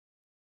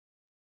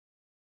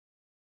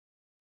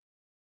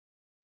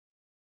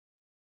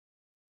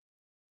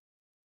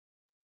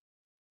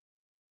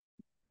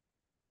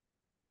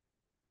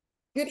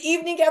Good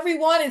evening,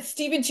 everyone. It's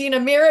Steve and Gina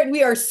Merritt.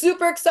 We are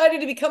super excited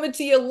to be coming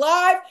to you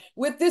live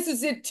with This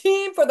Is It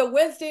team for the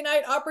Wednesday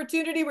night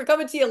opportunity. We're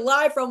coming to you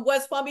live from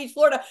West Palm Beach,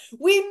 Florida.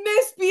 We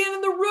missed being in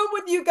the room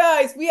with you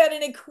guys. We had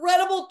an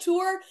incredible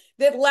tour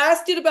that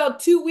lasted about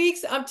 2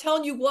 weeks. I'm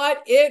telling you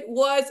what, it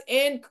was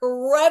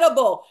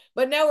incredible.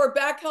 But now we're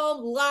back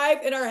home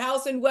live in our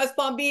house in West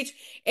Palm Beach.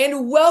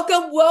 And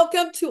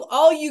welcome to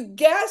all you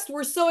guests.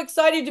 We're so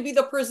excited to be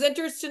the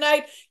presenters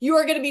tonight. You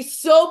are going to be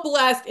so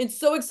blessed and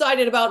so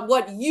excited about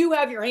what you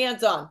have your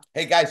hands on.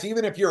 Hey guys,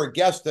 even if you're a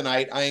guest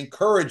tonight, I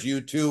encourage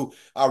you to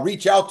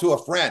reach out to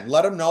a friend.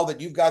 Let them know that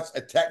you've got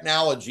a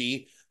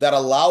technology that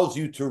allows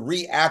you to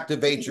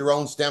reactivate your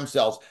own stem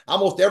cells.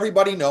 Almost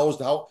everybody knows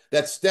how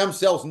that stem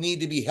cells need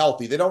to be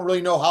healthy. They don't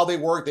really know how they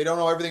work. They don't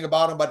know everything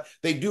about them, but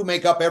they do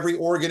make up every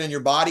organ in your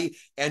body.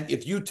 And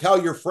if you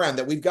tell your friend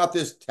that we've got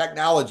this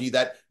technology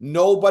that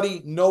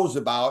nobody knows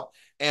about,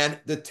 and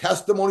the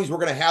testimonies we're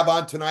going to have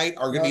on tonight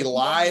are going to be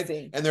live,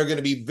 and they're going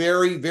to be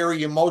very,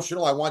 very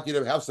emotional. I want you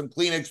to have some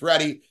Kleenex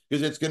ready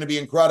because it's going to be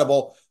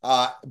incredible.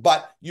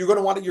 But you're going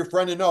to want your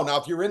friend to know.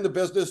 Now, if you're in the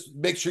business,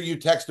 make sure you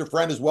text a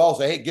friend as well.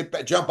 Say,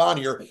 hey, jump on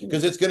here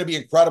because it's going to be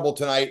incredible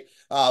tonight.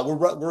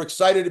 We're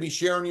excited to be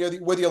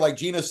sharing with you, like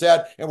Gina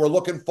said, and we're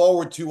looking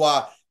forward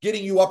to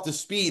getting you up to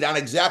speed on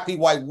exactly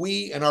why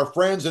we and our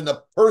friends and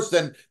the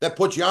person that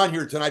put you on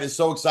here tonight is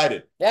so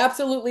excited.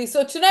 Absolutely.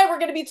 So tonight we're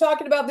going to be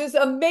talking about this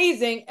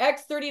amazing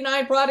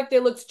X39 product.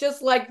 It looks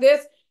just like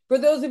this. For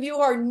those of you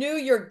who are new,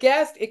 your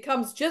guest, it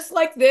comes just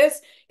like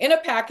this in a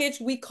package.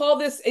 We call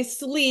this a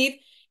sleeve,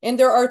 and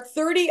there are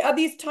 30 of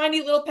these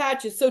tiny little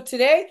patches. So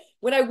today,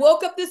 when I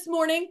woke up this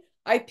morning,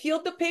 I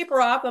peeled the paper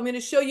off. I'm going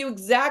to show you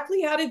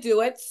exactly how to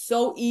do it.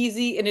 So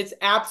easy, and it's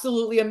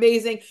absolutely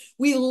amazing.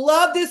 We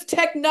love this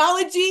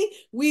technology.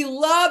 We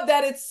love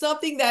that it's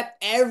something that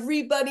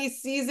everybody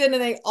sees it,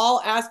 and they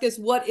all ask us,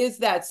 what is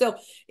that? So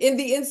in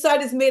the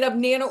inside is made of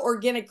nano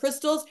organic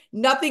crystals.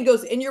 Nothing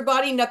goes in your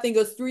body. Nothing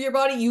goes through your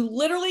body. You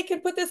literally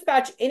can put this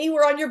patch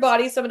anywhere on your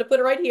body. So I'm going to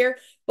put it right here.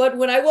 But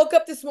when I woke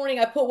up this morning,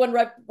 I put one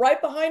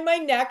right behind my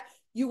neck.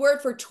 You wear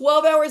it for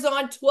 12 hours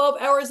on,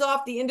 12 hours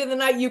off. The end of the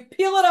night, you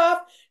peel it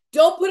off.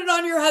 Don't put it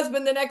on your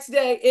husband the next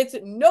day. It's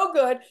no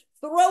good.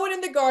 Throw it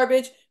in the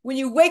garbage. When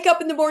you wake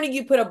up in the morning,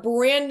 you put a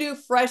brand new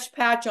fresh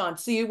patch on.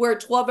 So you wear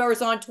 12 hours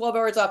on, 12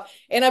 hours off.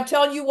 And I'm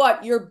telling you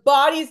what, your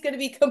body's going to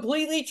be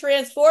completely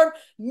transformed.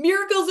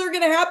 Miracles are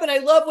going to happen. I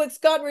love what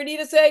Scott and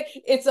Renita say.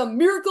 It's a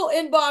miracle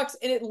inbox,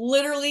 and it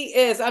literally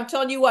is. I'm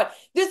telling you what,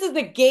 this is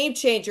a game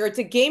changer. It's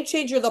a game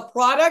changer, the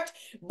product.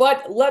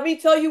 But let me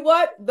tell you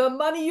what, the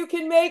money you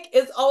can make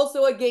is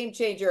also a game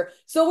changer.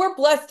 So we're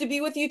blessed to be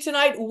with you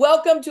tonight.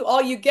 Welcome to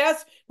all you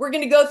guests. We're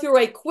going to go through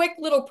a quick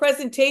little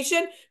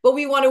presentation, but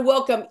we want to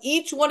welcome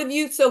each one of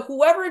you. So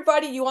whoever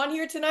invited you on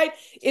here tonight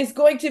is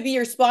going to be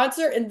your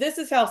sponsor. And this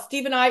is how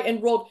Steve and I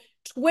enrolled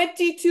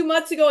 22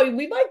 months ago.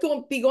 We might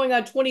be going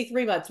on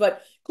 23 months,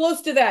 but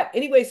close to that.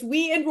 Anyways,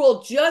 we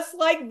enrolled just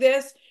like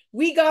this.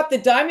 We got the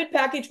diamond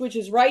package, which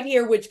is right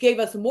here, which gave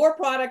us more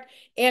product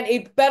and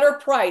a better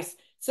price.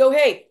 So,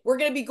 hey, we're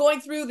going to be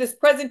going through this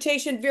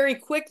presentation very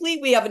quickly.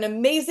 We have an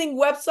amazing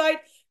website.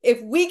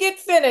 If we get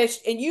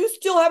finished and you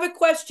still have a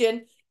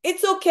question,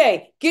 it's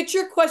okay. Get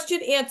your question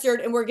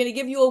answered, and we're going to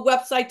give you a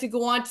website to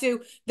go on to.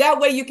 That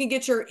way you can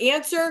get your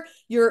answer,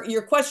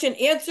 your question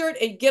answered,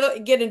 and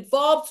get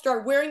involved,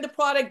 start wearing the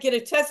product, get a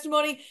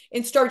testimony,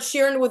 and start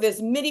sharing with as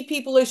many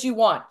people as you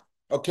want.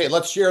 Okay,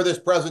 let's share this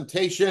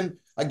presentation.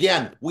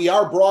 Again, we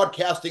are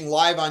broadcasting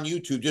live on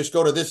YouTube. Just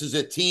go to This Is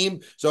It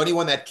Team. So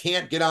anyone that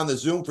can't get on the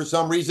Zoom for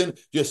some reason,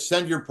 just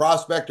send your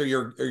prospect or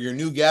your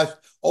new guest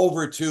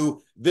over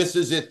to This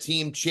Is It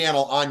Team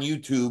channel on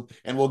YouTube,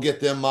 and we'll get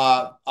them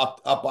up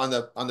on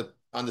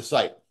the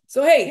site.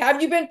 So, hey,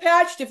 have you been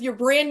patched? If you're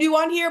brand new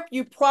on here,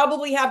 you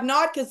probably have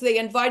not because they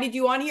invited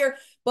you on here.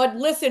 But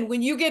listen,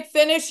 when you get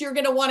finished, you're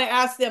going to want to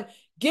ask them,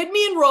 get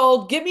me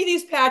enrolled, give me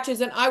these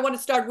patches, and I want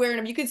to start wearing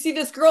them. You can see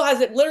this girl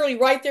has it literally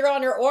right there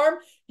on her arm.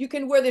 You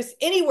can wear this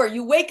anywhere.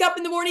 You wake up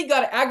in the morning,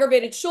 got an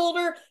aggravated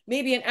shoulder,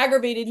 maybe an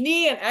aggravated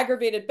knee, an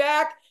aggravated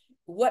back,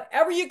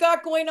 whatever you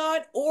got going on,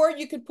 or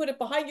you could put it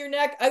behind your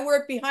neck. I wear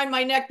it behind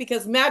my neck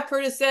because Matt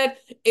Curtis said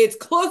it's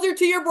closer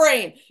to your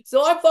brain.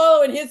 So I'm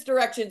following his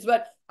directions.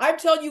 But I'm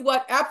telling you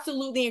what,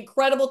 absolutely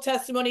incredible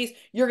testimonies.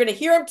 You're going to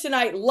hear them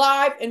tonight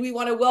live, and we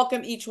want to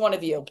welcome each one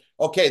of you.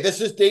 Okay,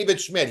 this is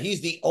David Schmidt.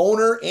 He's the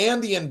owner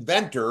and the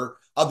inventor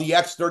of the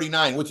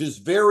X39, which is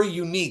very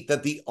unique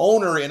that the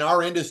owner in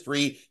our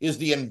industry is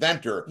the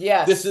inventor.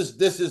 Yeah. This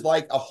is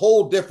like a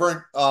whole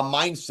different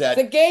mindset.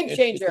 It's a game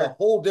changer. It's a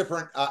whole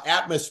different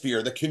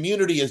atmosphere. The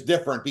community is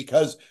different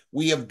because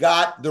we have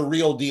got the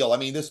real deal. I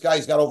mean, this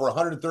guy's got over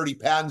 130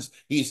 patents.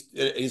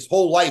 His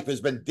whole life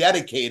has been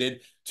dedicated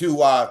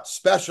to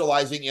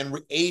specializing in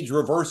age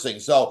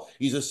reversing. So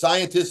he's a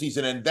scientist. He's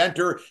an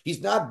inventor.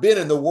 He's not been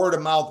in the word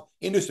of mouth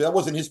industry. That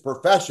wasn't his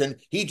profession.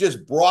 He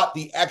just brought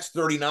the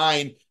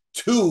X39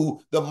 to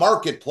the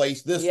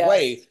marketplace this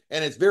way.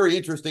 And it's very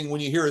interesting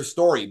when you hear his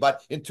story.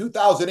 But in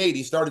 2008,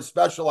 he started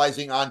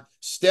specializing on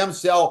stem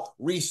cell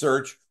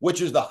research,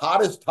 which is the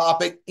hottest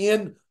topic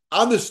in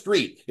on the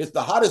street. It's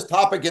the hottest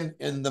topic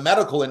in the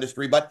medical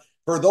industry. But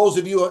for those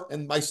of you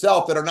and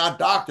myself that are not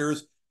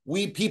doctors,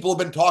 people have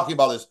been talking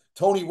about this.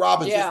 Tony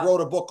Robbins just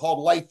wrote a book called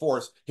Life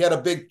Force. He had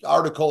a big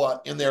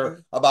article in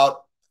there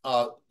about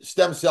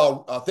stem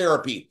cell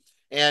therapy.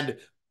 And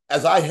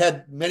as I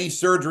had many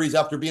surgeries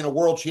after being a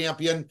world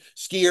champion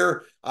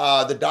skier,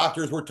 the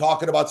doctors were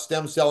talking about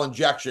stem cell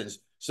injections.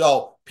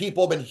 So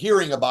people have been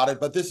hearing about it,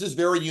 but this is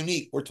very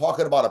unique. We're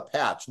talking about a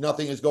patch.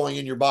 Nothing is going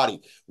in your body.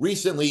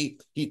 Recently,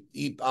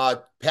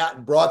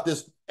 Patton brought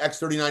this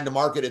X39 to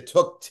market. It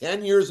took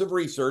 10 years of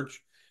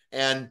research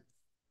and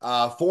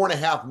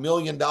 $4.5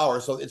 million.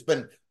 So it's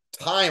been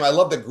time. I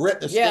love the grit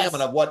and the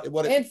stamina of what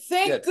and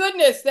thank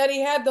goodness that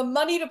he had the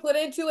money to put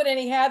into it, and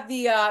he had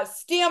the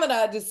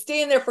stamina to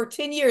stay in there for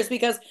 10 years,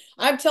 because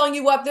I'm telling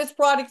you what, this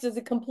product is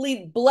a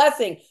complete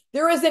blessing.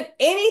 There isn't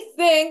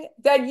anything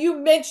that you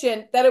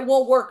mentioned that it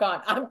won't work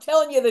on. I'm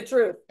telling you the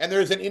truth. And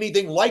there isn't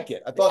anything like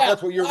it. I thought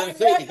that's what you were going to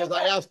say, because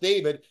I asked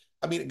David,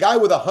 I mean, a guy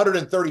with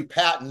 130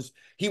 patents,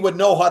 he would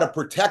know how to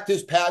protect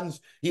his patents.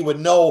 He would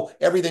know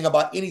everything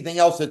about anything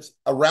else that's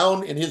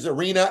around in his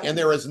arena. And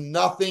there is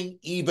nothing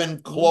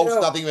even close,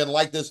 nothing even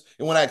like this.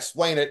 And when I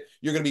explain it,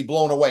 you're going to be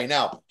blown away.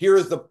 Now, here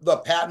is the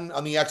patent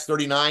on the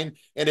X39,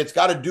 and it's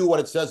got to do what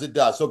it says it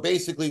does. So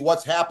basically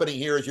what's happening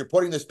here is you're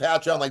putting this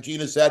patch on, like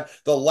Gina said,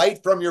 the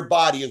light from your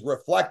body is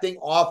reflecting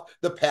off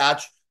the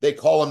patch. They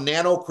call them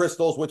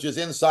nanocrystals, which is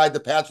inside the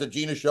patch that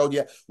Gina showed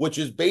you, which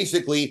is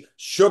basically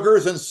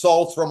sugars and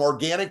salts from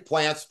organic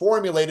plants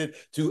formulated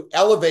to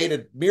elevate.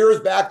 It mirrors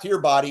back to your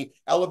body,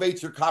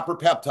 elevates your copper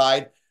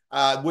peptide,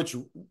 which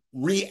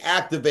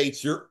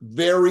reactivates your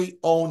very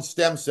own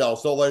stem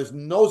cells. So there's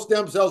no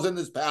stem cells in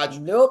this patch.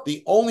 Nope.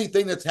 The only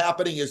thing that's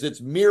happening is it's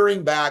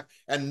mirroring back,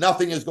 and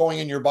nothing is going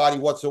in your body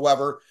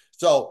whatsoever.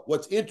 So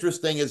what's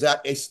interesting is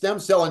that a stem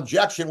cell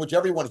injection, which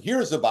everyone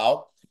hears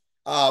about,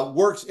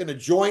 works in a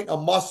joint, a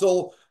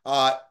muscle,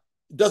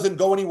 doesn't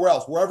go anywhere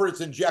else, wherever it's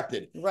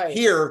injected. Right.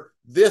 Here,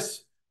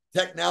 this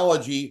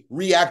technology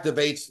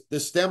reactivates the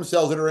stem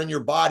cells that are in your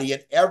body,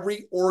 and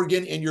every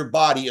organ in your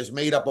body is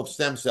made up of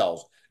stem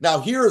cells. Now,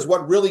 here is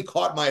what really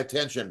caught my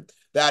attention,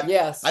 that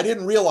I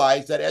didn't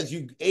realize that as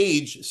you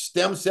age,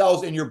 stem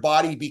cells in your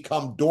body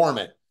become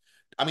dormant.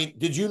 I mean,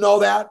 did you know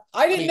that?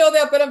 I didn't know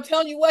that, but I'm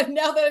telling you what,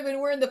 now that I've been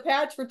wearing the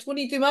patch for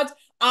 22 months,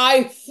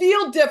 I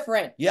feel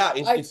different. Yeah,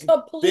 it's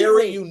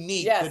very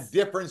unique, the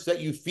difference that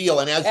you feel.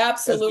 And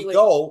as we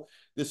go,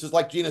 this is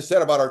like Gina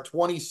said about our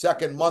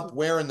 22nd month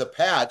wearing the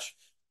patch,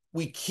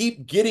 we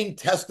keep getting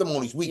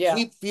testimonies. We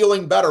keep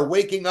feeling better,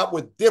 waking up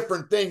with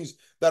different things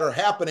that are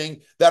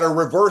happening that are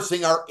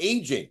reversing our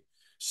aging.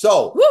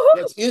 So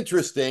what's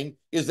interesting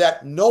is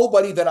that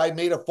nobody that I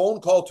made a phone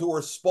call to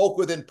or spoke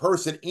with in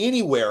person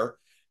anywhere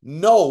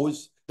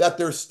knows that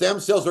their stem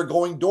cells are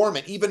going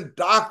dormant. Even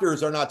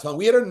doctors are not telling.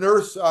 We had a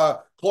nurse,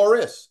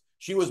 Clarice.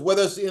 She was with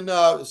us in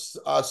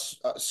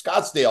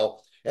Scottsdale,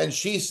 and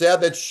she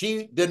said that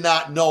she did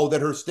not know that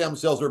her stem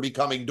cells are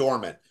becoming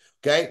dormant.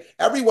 Okay,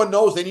 everyone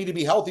knows they need to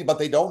be healthy, but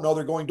they don't know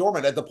they're going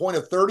dormant. At the point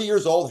of 30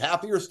 years old,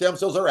 half of your stem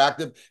cells are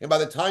active, and by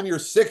the time you're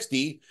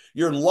 60,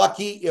 you're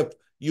lucky if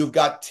you've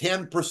got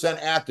 10%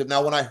 active.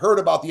 Now, when I heard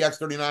about the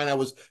X39, I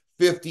was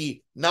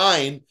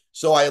 59,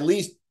 so I at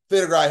least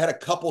figured I had a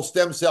couple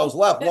stem cells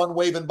left, one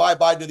waving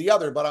bye-bye to the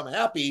other. But I'm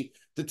happy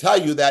to tell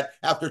you that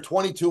after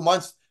 22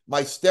 months,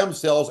 my stem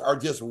cells are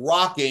just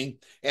rocking,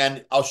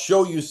 and I'll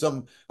show you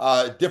some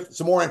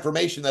more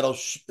information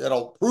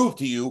that'll prove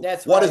to you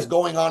what is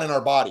going on in our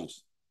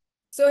bodies.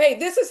 So, hey,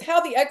 this is how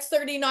the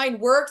X39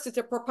 works. It's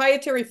a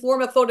proprietary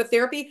form of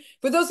phototherapy.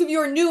 For those of you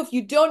who are new, if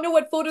you don't know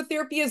what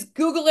phototherapy is,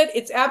 Google it.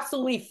 It's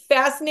absolutely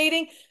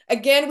fascinating.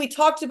 Again, we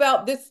talked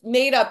about this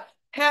made up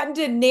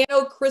patented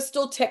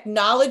nanocrystal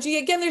technology.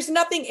 Again, there's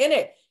nothing in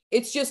it.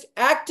 It just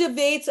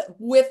activates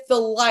with the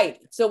light.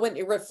 So when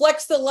it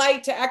reflects the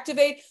light to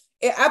activate,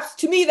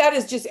 to me, that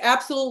is just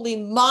absolutely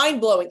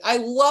mind-blowing. I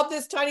love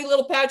this tiny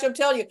little patch. I'm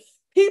telling you,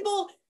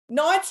 people,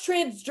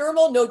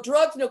 non-transdermal, no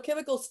drugs, no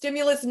chemical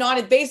stimulus,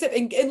 non-invasive.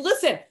 And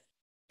listen,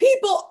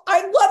 people,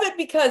 I love it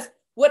because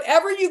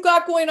whatever you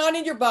got going on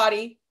in your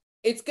body,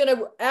 it's going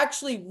to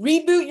actually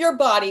reboot your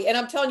body. And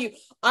I'm telling you,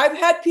 I've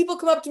had people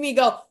come up to me and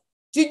go,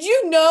 "Did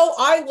you know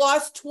I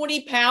lost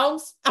 20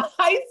 pounds?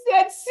 I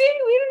said, see,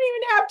 we don't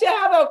even have to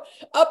have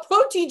a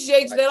protein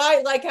shake that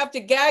I like have to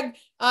gag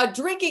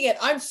drinking it.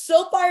 I'm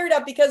so fired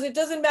up because it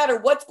doesn't matter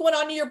what's going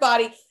on in your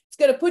body. It's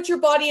going to put your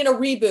body in a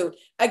reboot.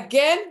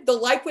 Again, the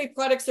LifeWave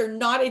products are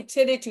not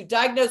intended to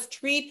diagnose,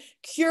 treat,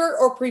 cure,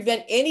 or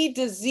prevent any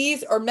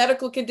disease or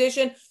medical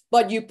condition.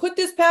 But you put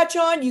this patch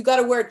on, you got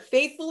to wear it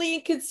faithfully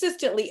and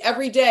consistently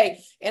every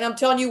day. And I'm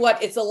telling you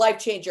what, it's a life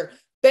changer.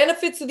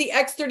 Benefits of the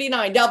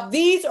X39. Now,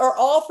 these are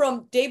all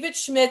from David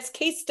Schmidt's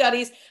case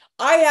studies.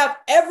 I have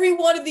every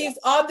one of these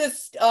on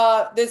this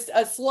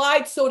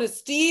slide, so does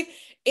Steve.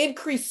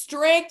 increased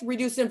strength,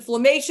 reduce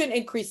inflammation,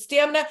 increase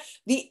stamina.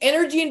 The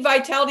energy and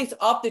vitality is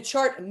off the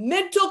chart.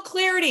 Mental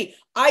clarity.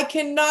 I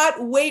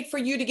cannot wait for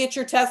you to get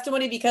your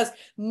testimony because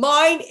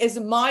mine is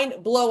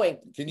mind-blowing.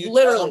 Can you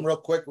literally tell them real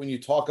quick when you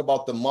talk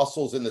about the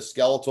muscles in the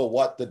skeletal,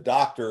 what the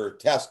doctor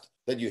test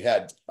that you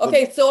had?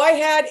 Okay, so I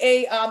had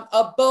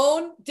a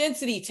bone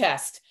density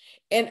test.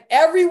 And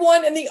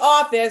everyone in the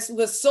office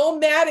was so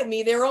mad at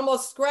me, they were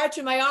almost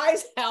scratching my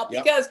eyes out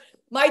because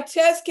my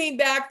test came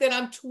back that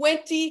I'm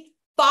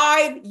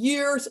 25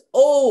 years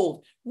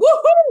old.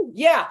 Woohoo!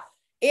 Yeah.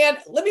 And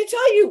let me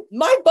tell you,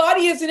 my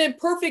body isn't in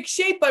perfect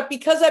shape, but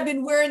because I've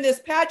been wearing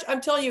this patch,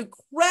 I'm telling you,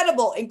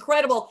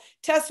 incredible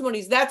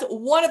testimonies. That's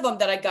one of them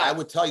that I got. I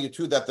would tell you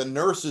too that the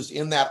nurses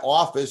in that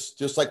office,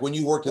 just like when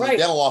you worked in the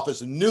dental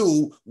office,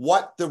 knew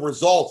what the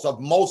results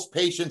of most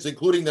patients,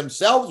 including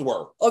themselves,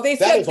 were. Oh, they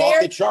said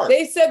off the chart.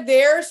 They said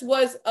theirs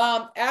was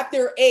at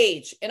their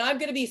age, and I'm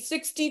going to be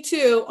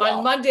 62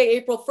 on Monday,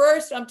 April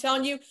 1st. I'm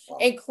telling you,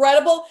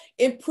 incredible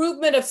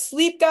improvement of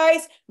sleep,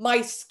 guys.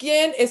 My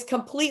skin is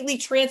completely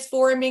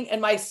transforming,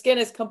 and my skin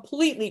is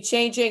completely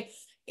changing.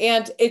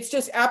 And it's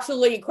just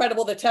absolutely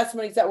incredible, the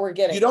testimonies that we're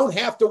getting. You don't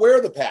have to wear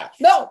the patch.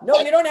 No,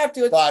 you don't have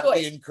to. It's but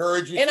we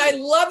encourage you and I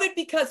love it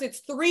because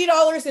it's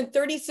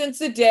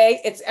 $3.30 a day.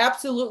 It's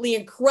absolutely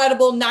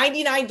incredible.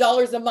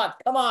 $99 a month.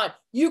 Come on.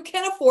 You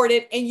can afford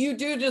it, and you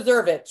do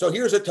deserve it. So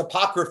here's a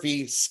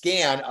topography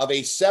scan of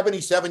a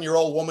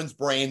 77-year-old woman's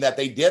brain that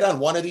they did on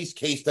one of these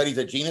case studies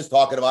that Gina's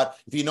talking about.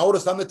 If you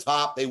notice on the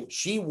top,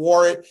 she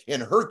wore it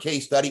in her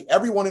case study.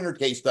 Everyone in her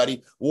case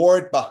study wore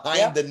it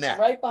behind the neck.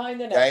 Right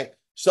behind the neck. Okay.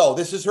 So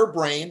this is her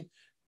brain.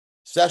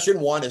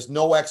 Session 1 is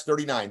no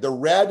X39. The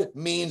red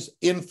means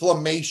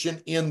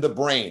inflammation in the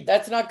brain.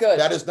 That's not good.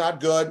 That is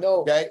not good. No.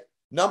 Okay.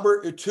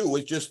 Number 2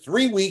 is just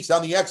 3 weeks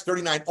on the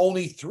X39.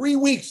 Only 3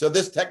 weeks of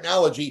this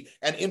technology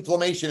and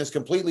inflammation is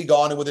completely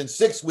gone. And within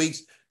 6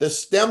 weeks, the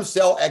stem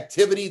cell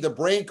activity, the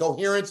brain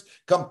coherence,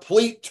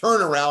 complete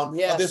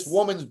turnaround of this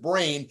woman's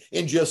brain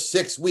in just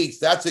 6 weeks.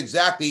 That's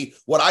exactly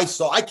what I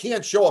saw. I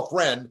can't show a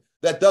friend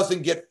that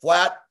doesn't get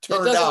flat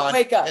turned on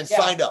and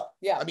signed up.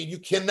 I mean, you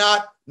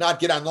cannot not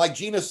get on. Like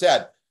Gina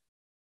said,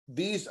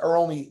 these are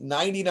only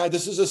 99.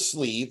 This is a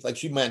sleeve, like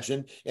she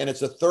mentioned, and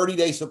it's a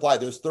 30-day supply.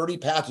 There's 30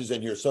 patches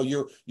in here. So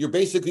you're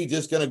basically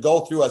just going to go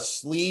through a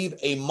sleeve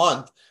a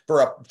month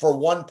for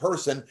one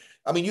person.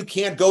 I mean, you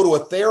can't go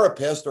to a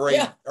therapist or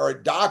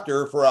a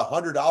doctor for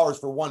 $100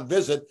 for one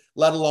visit,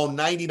 let alone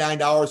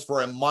 $99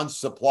 for a month's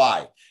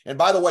supply. And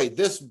by the way,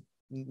 this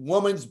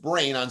woman's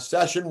brain on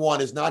session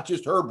 1 is not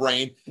just her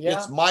brain.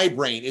 It's my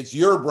brain. It's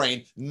your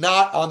brain,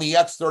 not on the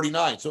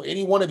X39. So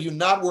any one of you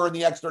not wearing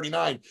the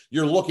X39,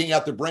 you're looking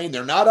at the brain.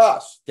 They're not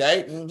us.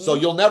 Okay. So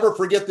you'll never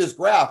forget this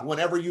graph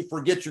whenever you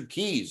forget your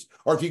keys,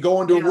 or if you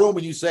go into a room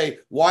and you say,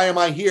 why am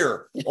I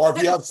here? Or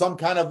if you have some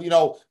kind of,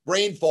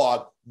 brain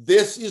fog,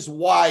 this is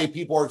why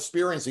people are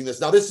experiencing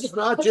this. Now, this is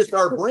not just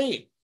our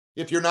brain.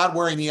 If you're not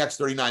wearing the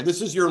X39,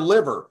 this is your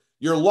liver,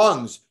 your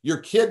lungs, your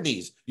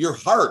kidneys, your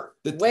heart,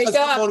 the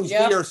testimonies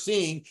we are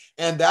seeing.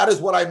 And that is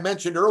what I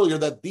mentioned earlier,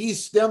 that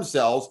these stem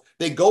cells,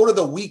 they go to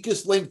the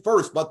weakest link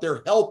first, but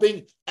they're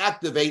helping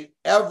activate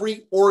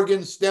every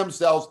organ stem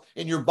cells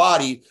in your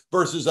body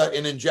versus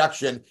an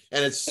injection.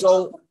 And it's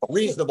so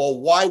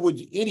reasonable. Why would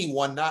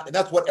anyone not? And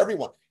that's what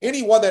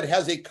anyone that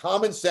has a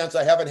common sense,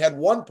 I haven't had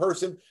one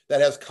person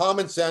that has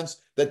common sense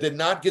that did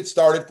not get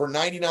started for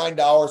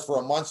 $99 for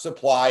a month's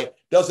supply.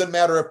 Doesn't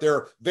matter if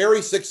they're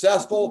very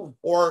successful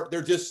or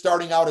they're just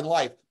starting out in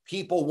life.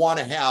 People want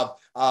to have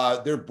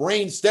their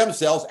brain stem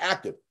cells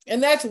active.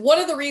 And that's one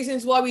of the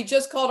reasons why we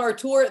just called our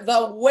tour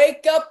the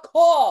Wake Up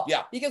Call.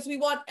 Because we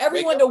want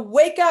everyone to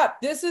wake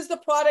up. This is the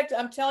product.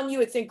 I'm telling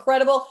you, it's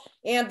incredible.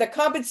 And the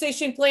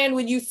compensation plan,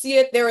 when you see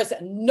it, there is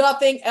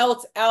nothing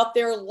else out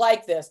there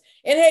like this.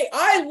 And hey,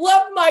 I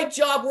love my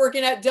job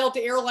working at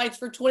Delta Airlines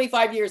for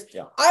 25 years.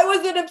 I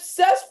was an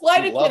obsessed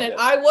flight attendant.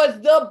 I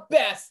was the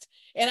best.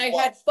 And I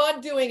had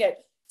fun doing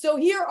it. So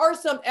here are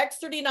some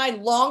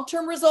X39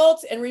 long-term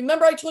results. And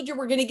remember, I told you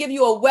we're going to give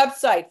you a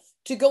website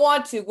to go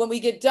on to. When we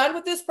get done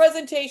with this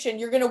presentation,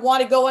 you're going to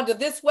want to go onto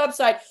this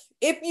website.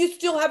 If you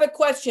still have a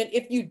question,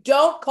 if you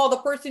don't, call the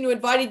person who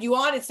invited you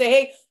on and say,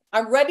 hey,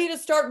 I'm ready to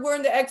start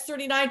wearing the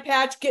X39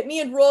 patch. Get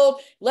me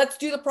enrolled. Let's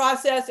do the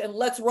process and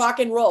let's rock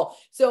and roll.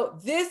 So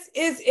This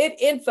Is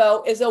It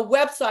Info is a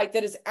website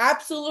that is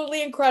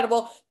absolutely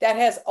incredible, that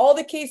has all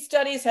the case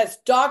studies, has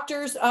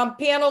doctors,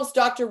 panels,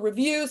 doctor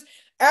reviews.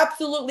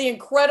 Absolutely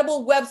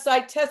incredible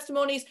website,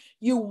 testimonies.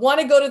 You want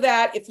to go to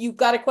that if you've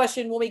got a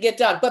question when we get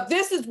done. But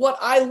this is what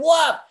I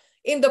love.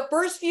 In the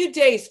first few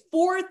days,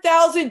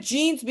 4,000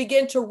 genes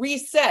begin to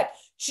reset.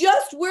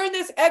 Just wearing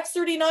this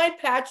X39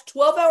 patch,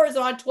 12 hours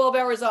on, 12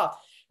 hours off.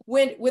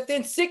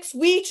 Within 6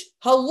 weeks,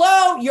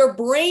 your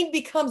brain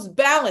becomes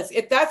balanced.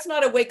 If that's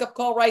not a wake-up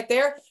call right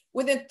there,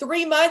 within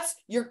 3 months,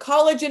 your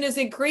collagen is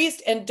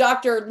increased. And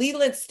Dr.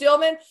 Leland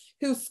Stillman,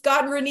 who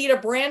Scott and Renita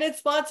Brandon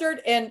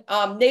sponsored in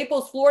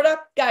Naples, Florida.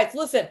 Guys,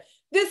 listen,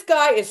 this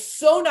guy is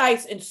so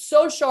nice and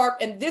so sharp,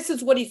 and this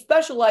is what he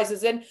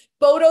specializes in,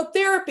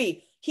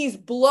 phototherapy. He's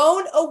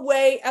blown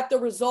away at the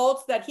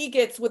results that he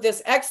gets with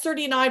this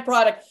X39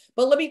 product.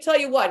 But let me tell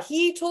you what,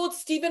 he told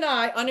Steve and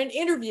I on an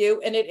interview,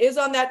 and it is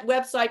on that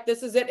website,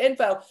 This Is It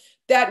Info,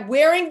 that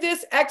wearing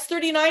this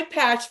X39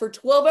 patch for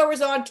 12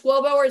 hours on,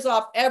 12 hours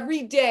off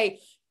every day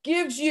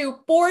gives you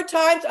 4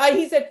 times.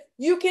 He said,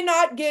 you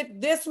cannot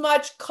get this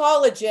much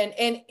collagen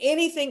in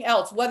anything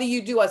else, whether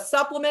you do a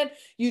supplement,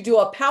 you do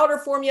a powder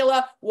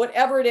formula,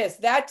 whatever it is.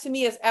 That to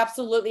me is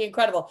absolutely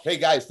incredible. Hey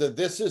guys, the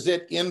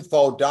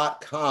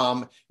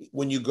thisisitinfo.com,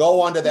 when you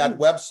go onto that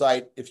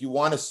website, if you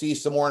want to see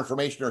some more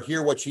information or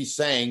hear what she's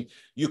saying,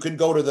 you can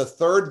go to the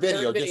third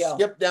video. Just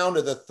skip down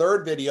to the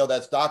third video.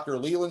 That's Dr.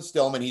 Leland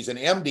Stillman. He's an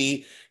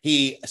MD.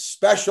 He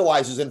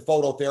specializes in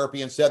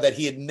phototherapy and said that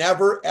he had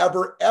never,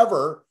 ever,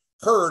 ever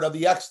heard of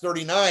the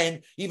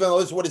X39, even though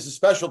this is what his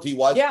specialty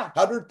was. Yeah.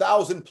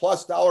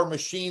 $100,000+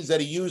 machines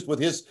that he used with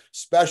his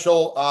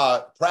special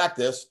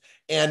practice.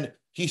 And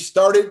he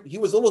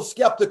was a little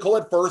skeptical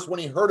at first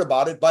when he heard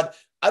about it, but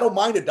I don't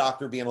mind a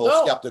doctor being a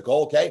little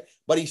skeptical, okay?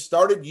 But he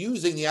started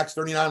using the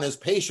X39 and his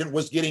patient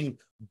was getting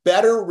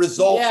better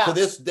results to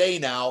this day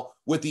now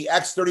with the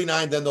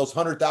X39 than those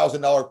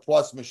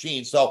 $100,000+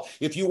 machines. So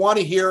if you want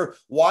to hear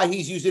why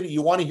he's using it,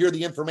 you want to hear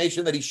the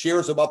information that he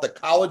shares about the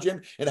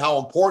collagen and how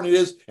important it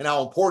is and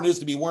how important it is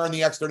to be wearing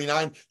the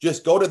X39,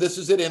 just go to This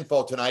Is It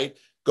Info tonight.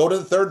 Go to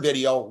the third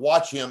video,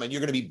 watch him, and you're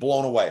going to be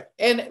blown away.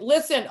 And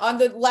listen, on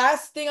the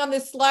last thing on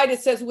this slide, it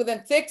says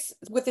within 6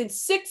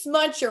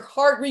 months, your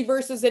heart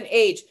reverses in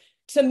age.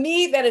 To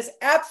me, that is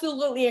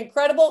absolutely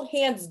incredible.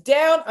 Hands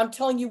down, I'm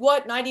telling you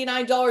what,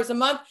 $99 a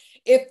month.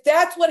 If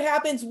that's what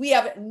happens, we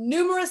have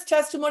numerous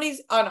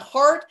testimonies on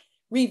heart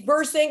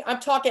reversing. I'm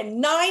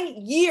talking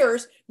 9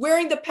 years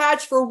wearing the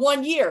patch for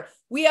 1 year.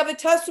 We have a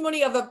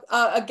testimony of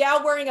a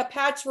gal wearing a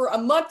patch for a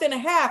month and a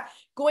half,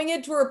 going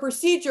into her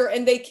procedure,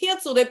 and they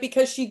canceled it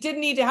because she didn't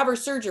need to have her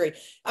surgery.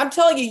 I'm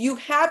telling you, you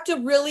have to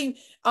really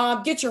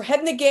get your head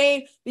in the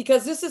game,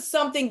 because this is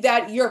something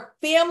that your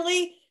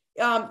family,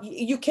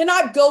 you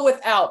cannot go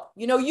without.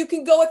 You know, you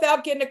can go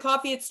without getting a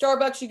coffee at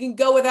Starbucks. You can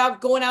go without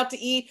going out to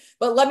eat.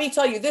 But let me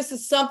tell you, this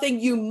is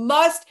something you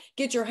must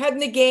get your head in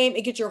the game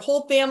and get your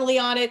whole family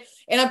on it.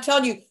 And I'm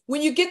telling you,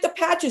 when you get the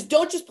patches,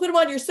 don't just put them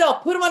on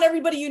yourself. Put them on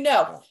everybody you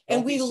know.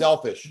 Don't be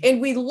selfish. And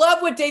we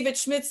love what David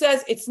Schmidt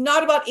says. It's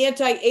not about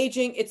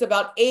anti-aging. It's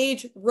about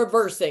age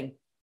reversing.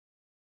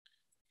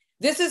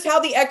 This is how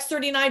the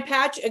X39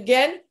 patch,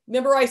 again,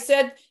 remember I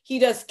said he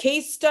does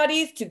case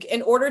studies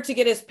in order to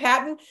get his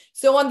patent.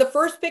 So on the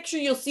first picture,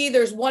 you'll see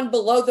there's one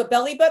below the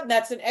belly button.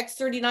 That's an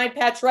X39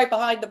 patch right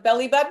behind the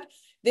belly button.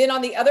 Then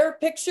on the other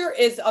picture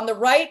is on the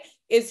right,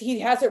 he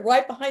has it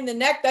right behind the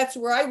neck. That's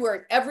where I wear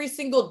it every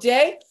single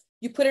day.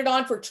 You put it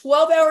on for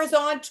 12 hours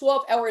on,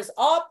 12 hours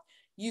off.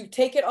 You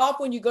take it off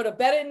when you go to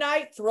bed at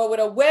night, throw it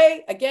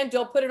away. Again,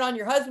 don't put it on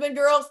your husband,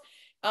 girls.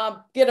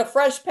 Get a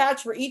fresh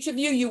patch for each of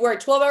you. You wear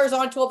it 12 hours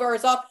on, 12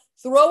 hours off.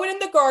 Throw it in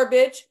the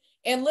garbage.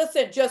 And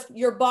listen, just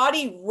your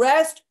body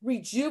rest,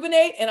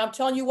 rejuvenate. And I'm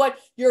telling you what,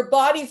 your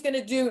body's going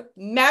to do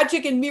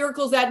magic and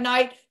miracles at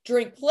night.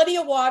 Drink plenty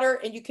of water,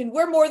 and you can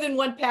wear more than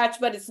one patch,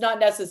 but it's not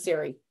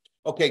necessary.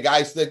 Okay,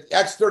 guys, the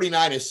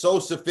X39 is so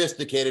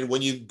sophisticated.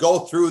 When you go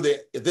through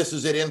the This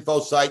Is It info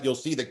site, you'll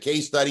see the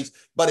case studies,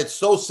 but it's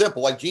so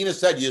simple. Like Gina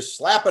said, you just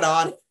slap it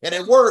on and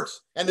it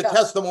works. And the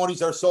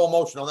testimonies are so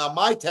emotional. Now,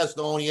 my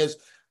testimony is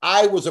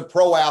I was a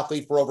pro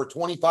athlete for over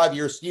 25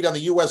 years, skied on the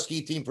U.S.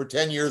 ski team for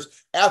 10 years.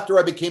 After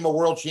I became a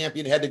world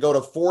champion, had to go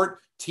to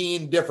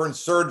 14 different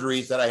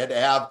surgeries that I had to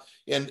have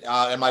in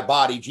my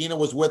body. Gina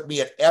was with me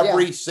at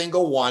every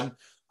single one.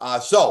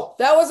 So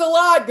that was a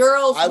lot,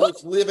 girls. I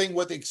was living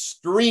with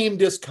extreme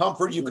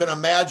discomfort. You can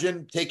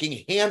imagine,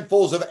 taking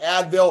handfuls of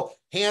Advil,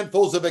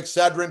 handfuls of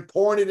Excedrin,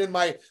 pouring it in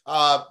my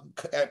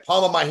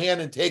palm of my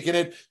hand and taking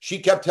it. She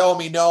kept telling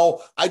me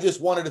no. I just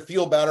wanted to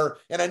feel better.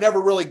 And I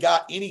never really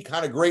got any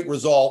kind of great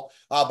result,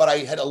 but I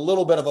had a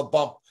little bit of a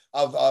bump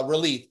of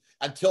relief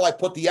until I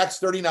put the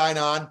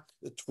X39 on.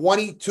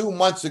 22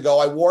 months ago,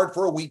 I wore it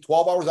for a week,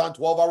 12 hours on,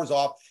 12 hours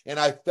off, and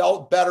I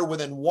felt better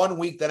within 1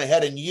 week than I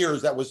had in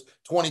years. That was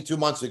 22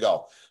 months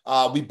ago.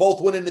 We both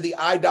went into the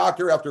eye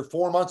doctor after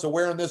 4 months of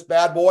wearing this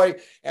bad boy,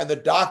 and the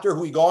doctor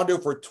who we gone to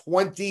for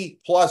 20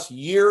 plus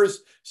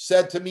years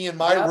said to me in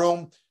my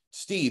room,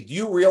 Steve, do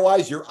you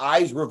realize your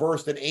eyes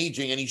reversed in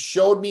aging? And he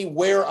showed me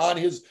where on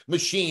his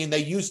machine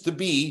they used to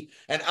be.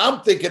 And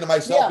I'm thinking to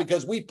myself,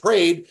 because we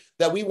prayed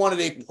that we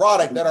wanted a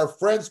product that our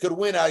friends could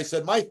win. I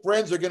said, my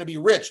friends are going to be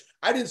rich.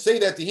 I didn't say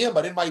that to him,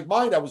 but in my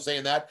mind, I was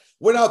saying that.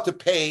 Went out to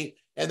pay,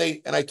 and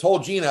I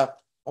told Gina,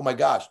 oh my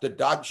gosh, the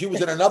doc, she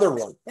was in another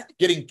one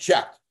getting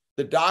checked.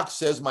 The doc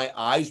says my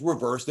eyes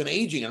reversed in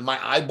aging and my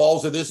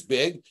eyeballs are this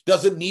big.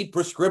 Doesn't need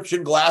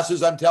prescription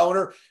glasses, I'm telling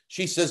her.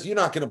 She says, you're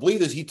not going to believe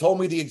this. He told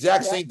me the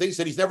exact same thing.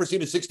 Said he's never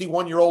seen a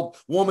 61-year-old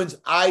woman's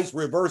eyes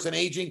reverse in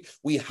aging.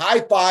 We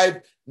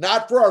high-fived,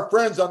 not for our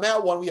friends on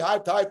that one. We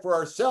high-fived for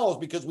ourselves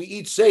because we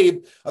each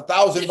saved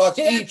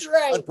 $1,000 each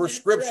on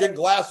prescription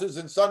glasses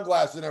and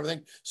sunglasses and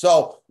everything.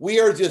 So we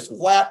are just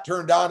flat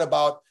turned on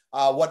about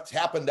what's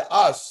happened to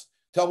us.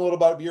 Tell me a little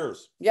about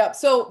yours. Yeah,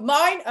 so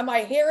mine, my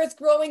hair is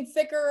growing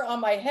thicker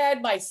on my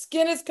head. My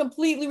skin is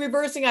completely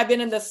reversing. I've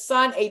been in the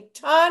sun a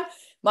ton.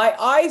 My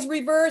eyes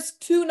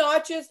reversed 2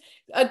 notches.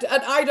 An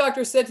eye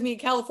doctor said to me in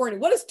California,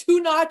 what is 2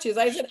 notches?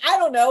 I said, I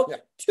don't know. Yeah.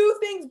 2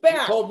 things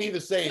back. You told me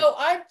the same. So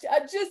I'm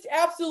just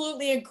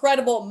absolutely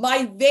incredible.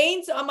 My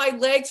veins on my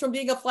legs from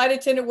being a flight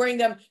attendant, wearing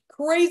them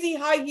crazy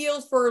high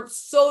heels for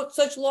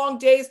such long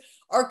days,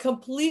 are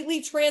completely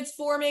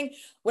transforming.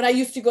 When I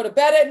used to go to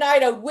bed at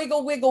night, I would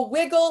wiggle, wiggle,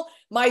 wiggle.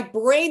 My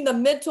brain, the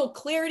mental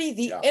clarity,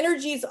 the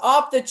energy's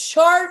off the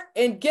chart.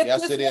 And get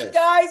this one,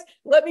 guys,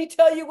 let me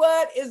tell you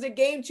what is a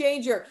game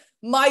changer.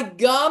 My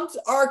gums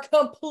are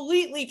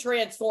completely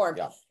transformed.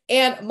 Yeah.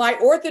 And my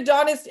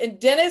orthodontist and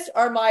dentist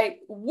are my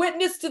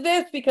witness to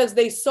this, because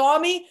they saw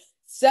me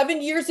 7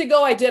 years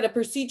ago. I did a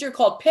procedure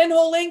called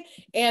pinholing,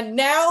 and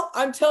now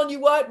I'm telling you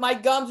what, my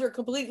gums are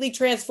completely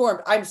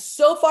transformed. I'm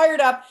so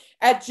fired up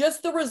at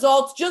just the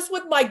results, just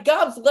with my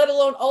gums, let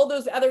alone all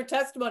those other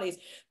testimonies.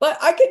 But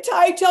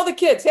I tell the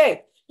kids,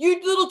 hey, you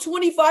little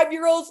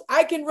 25-year-olds,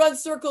 I can run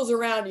circles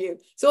around you.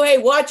 So, hey,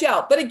 watch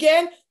out. But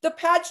again, the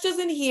patch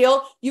doesn't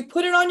heal. You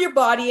put it on your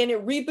body and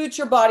it reboots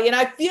your body. And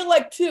I feel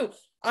like too,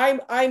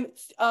 my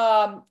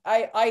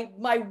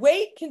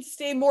weight can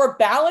stay more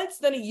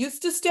balanced than it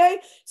used to stay.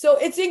 So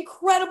it's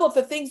incredible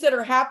the things that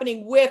are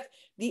happening with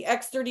the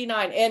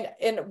X39.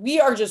 And we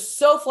are just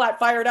so flat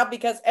fired up,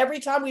 because every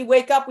time we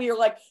wake up, we are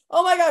like,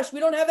 oh my gosh, we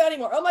don't have that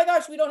anymore. Oh my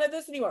gosh, we don't have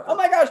this anymore. Oh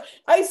my gosh,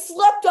 I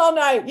slept all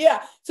night.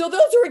 Yeah. So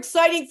those are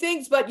exciting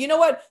things. But you know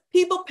what?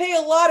 People pay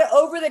a lot of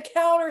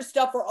over-the-counter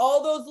stuff for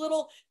all those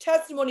little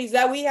testimonies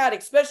that we had,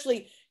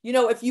 especially, you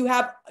know, if you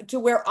have to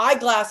wear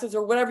eyeglasses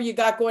or whatever you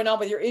got going on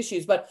with your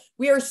issues. But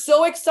we are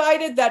so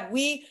excited that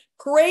we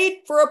prayed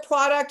for a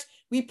product.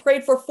 We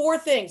prayed for 4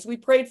 things. We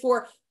prayed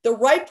for the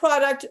right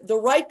product, the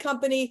right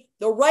company,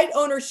 the right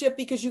ownership,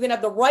 because you can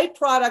have the right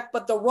product,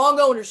 but the wrong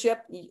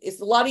ownership.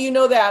 It's a lot of you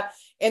know that.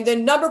 And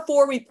then number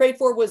 4 we prayed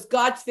for was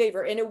God's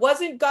favor. And it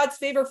wasn't God's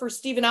favor for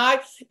Steve and I.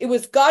 It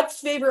was God's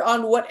favor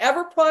on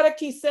whatever product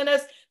he sent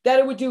us, that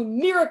it would do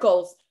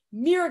miracles,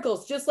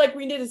 just like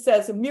Renita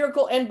says, a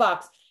miracle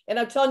inbox. And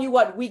I'm telling you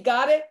what, we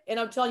got it. And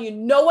I'm telling you,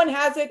 no one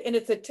has it. And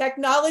it's a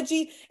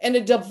technology and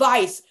a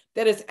device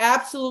that is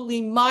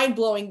absolutely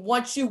mind-blowing.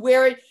 Once you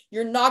wear it,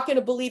 you're not going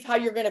to believe how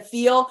you're going to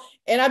feel.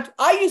 And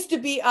I used to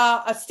be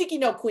a sticky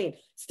note queen.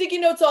 Sticky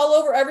notes all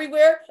over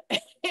everywhere.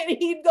 And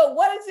he'd go,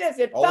 what is this?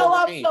 It fell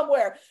out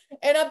somewhere.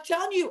 And I'm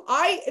telling you,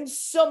 I am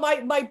so,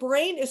 my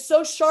brain is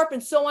so sharp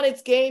and so on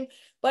its game.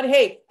 But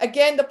hey,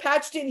 again, the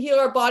patch didn't heal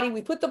our body.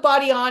 We put the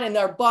body on, and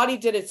our body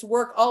did its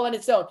work all on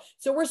its own.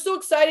 So we're so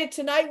excited.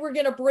 Tonight, we're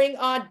going to bring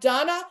on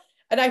Donna,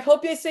 and I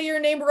hope I say your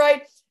name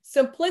right,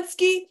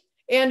 Simplinsky,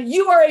 and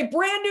you are a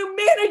brand new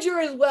manager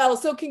as well.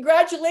 So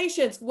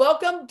congratulations.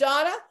 Welcome,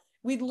 Donna.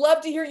 We'd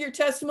love to hear your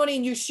testimony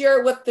and you share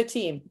it with the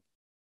team.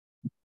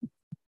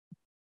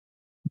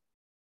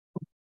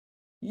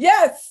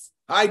 Yes.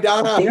 Hi,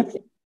 Donna.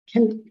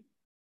 Can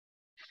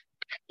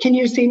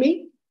you see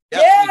me?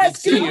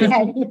 Yes, good.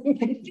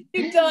 Thank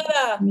you,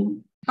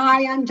 Donna.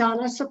 Hi, I'm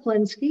Donna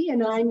Saplinsky,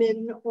 and I'm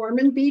in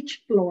Ormond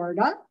Beach,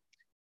 Florida.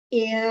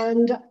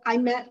 And I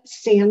met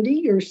Sandy,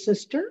 your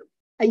sister,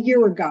 a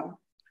year ago.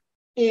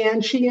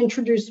 And she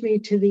introduced me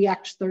to the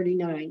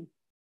X39.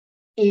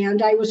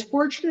 And I was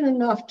fortunate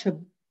enough to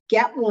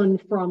get one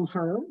from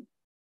her.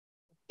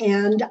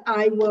 And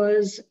I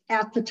was,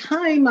 at the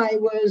time, I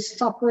was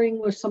suffering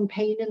with some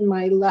pain in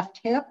my left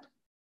hip.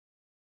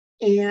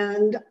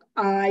 And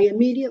I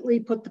immediately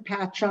put the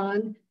patch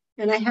on.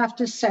 And I have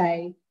to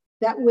say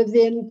that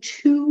within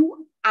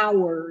 2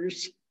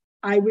 hours,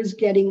 I was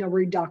getting a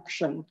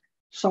reduction.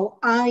 So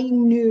I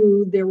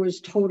knew there was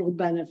total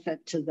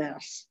benefit to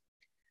this.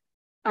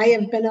 I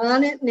have been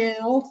on it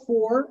now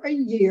for a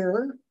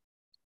year.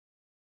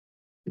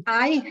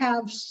 I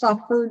have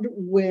suffered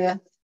with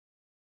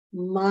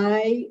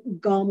my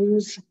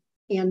gums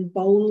and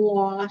bone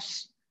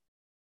loss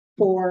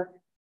for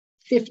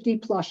 50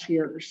 plus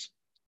years.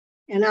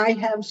 And I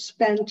have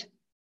spent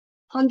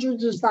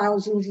hundreds of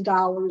thousands of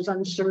dollars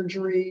on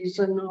surgeries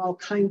and all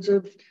kinds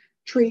of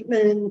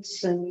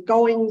treatments, and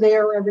going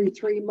there every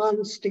 3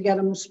 months to get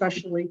them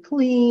specially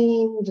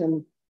cleaned.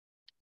 And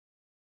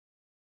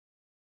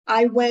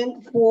I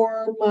went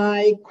for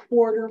my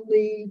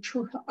quarterly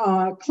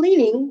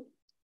cleaning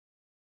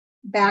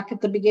back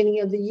at the beginning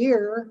of the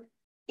year,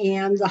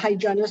 and the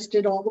hygienist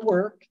did all the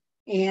work,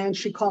 and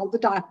she called the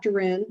doctor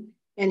in,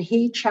 and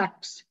he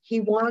checks.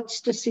 He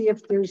wants to see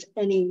if there's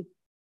any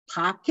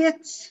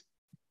pockets.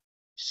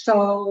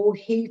 So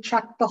he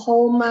checked the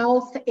whole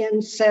mouth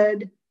and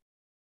said,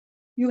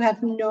 you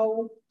have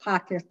no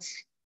pockets.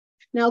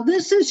 Now,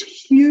 this is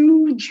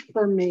huge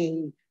for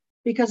me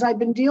because I've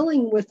been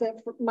dealing with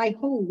it for my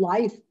whole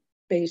life,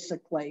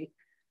 basically.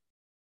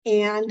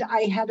 And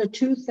I had a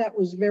tooth that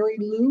was very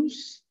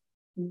loose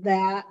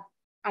that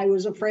I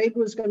was afraid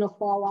was going to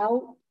fall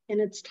out,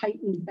 and it's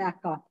tightened back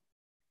up.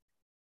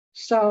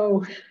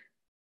 So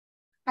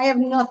I have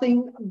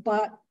nothing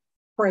but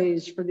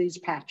praise for these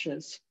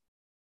patches.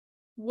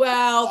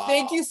 Wow.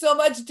 Thank you so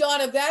much,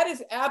 Donna. That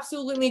is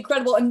absolutely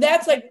incredible. And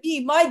that's like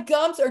me. My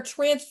gums are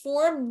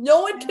transformed.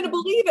 No one can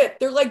believe it.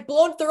 They're like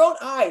blown their own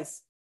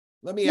eyes.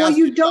 Let me Well, ask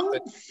you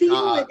don't feel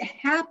Uh, it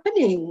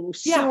happening.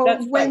 Yeah, So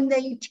that's when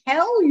right. they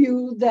tell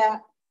you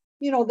that,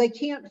 they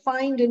can't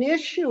find an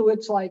issue,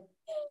 it's like,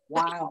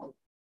 wow,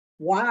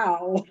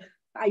 wow.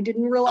 I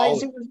didn't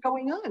realize it was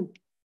going on.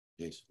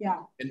 Jeez. Yeah.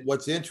 And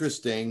what's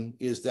interesting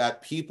is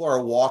that people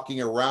are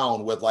walking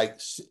around with like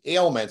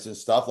ailments and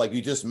stuff, like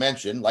you just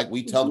mentioned, like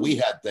we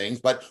had things,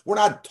 but we're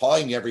not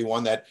telling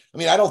everyone that. I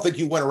mean, I don't think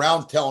you went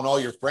around telling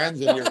all your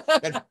friends and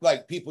and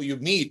like people you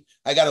meet,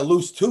 I got a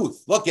loose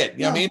tooth. Look at, you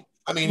know what I mean?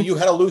 I mean, you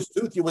had a loose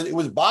tooth, it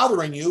was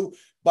bothering you,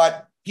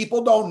 but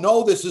people don't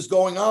know this is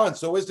going on.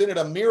 So isn't it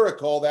a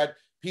miracle that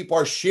people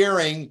are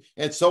sharing?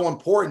 It's so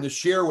important to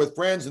share with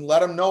friends and let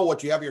them know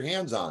what you have your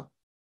hands on.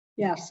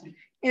 Yes.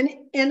 And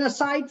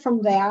aside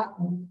from that,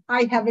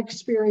 I have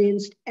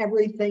experienced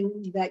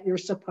everything that you're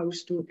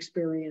supposed to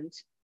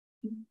experience.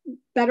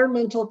 Better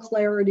mental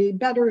clarity,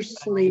 better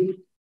sleep,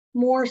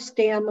 more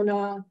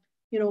stamina,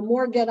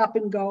 more get up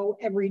and go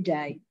every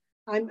day.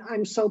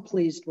 I'm so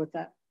pleased with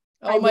it.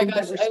 Oh my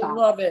gosh, I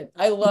love it.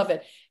 I love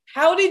it.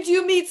 How did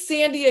you meet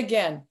Sandy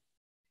again?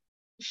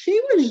 She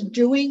was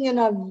doing an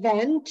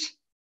event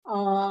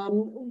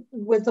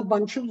with a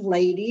bunch of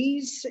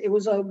ladies. It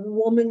was a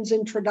woman's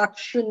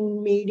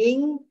introduction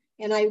meeting,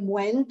 and I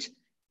went,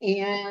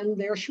 and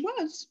there she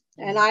was.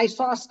 And I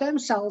saw stem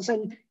cells,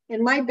 and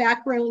my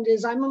background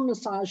is I'm a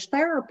massage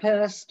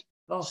therapist.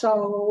 Oh.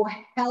 So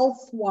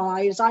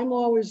health-wise, I'm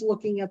always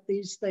looking at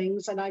these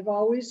things, and I've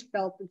always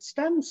felt that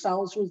stem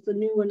cells was the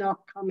new and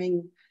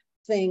upcoming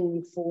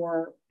thing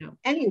for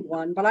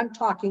anyone, but I'm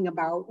talking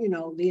about, the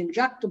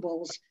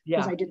injectables,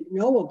 because I didn't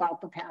know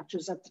about the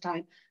patches at the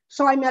time.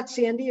 So I met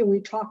Sandy and we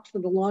talked for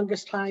the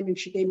longest time, and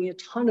she gave me a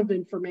ton of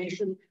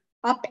information,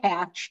 a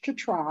patch to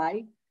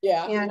try.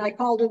 Yeah. And I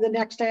called her the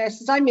next day. I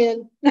said, I'm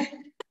in.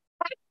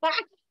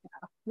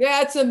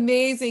 That's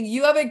amazing.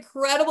 You have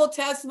incredible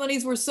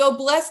testimonies. We're so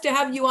blessed to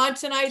have you on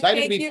tonight.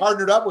 Excited to be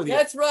partnered up with you.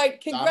 That's right.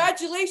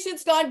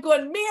 Congratulations on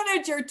going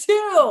manager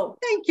too.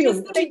 Thank you.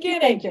 Just the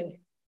beginning.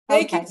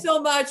 Thank you so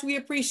much. We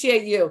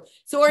appreciate you.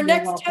 So our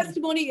next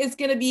testimony is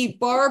going to be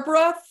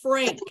Barbara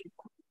Frank.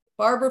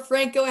 Barbara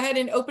Frank, go ahead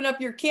and open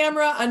up your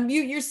camera,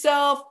 unmute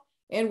yourself,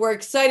 and we're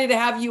excited to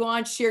have you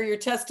on. Share your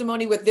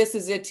testimony with This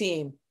Is It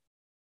team.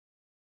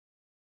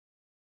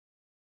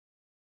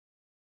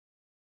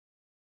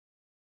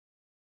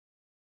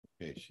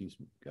 Okay, she's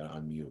got to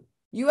unmute.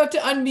 You have to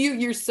unmute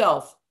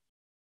yourself.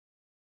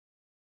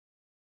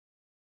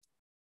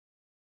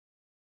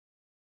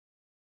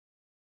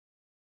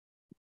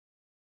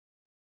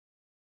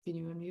 Can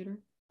you unmute her?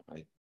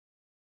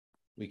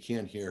 We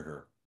can't hear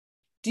her.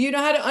 Do you know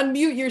how to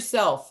unmute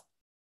yourself?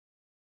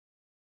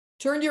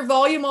 Turn your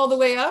volume all the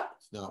way up.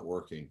 It's not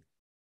working.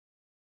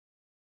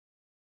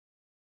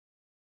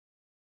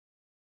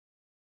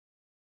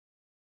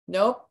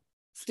 Nope.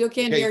 Still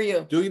can't hear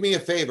you. Do me a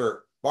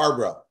favor,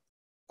 Barbara.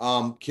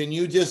 Can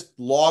you just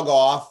log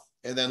off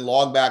and then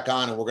log back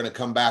on, and we're going to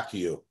come back to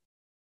you.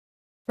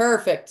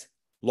 Perfect.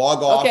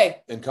 Log off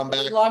and come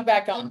back. Log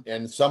back on.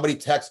 And somebody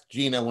text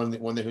Gina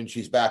when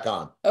she's back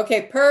on.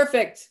 Okay,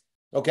 perfect.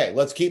 Okay,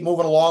 let's keep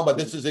moving along, but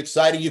this is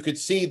exciting. You could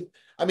see,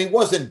 I mean,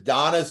 wasn't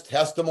Donna's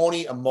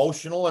testimony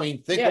emotional? I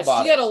mean, think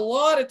about it. She had a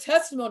lot of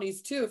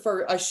testimonies too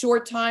for a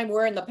short time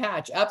wearing the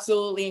patch.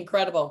 Absolutely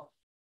incredible.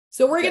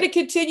 So we're going to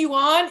continue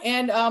on,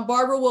 and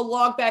Barbara will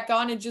log back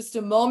on in just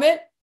a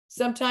moment.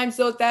 Sometimes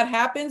though that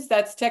happens,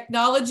 that's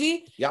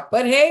technology. Yeah.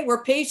 But hey,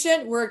 we're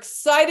patient. We're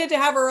excited to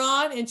have her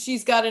on, and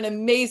she's got an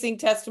amazing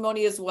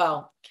testimony as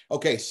well.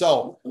 Okay,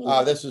 so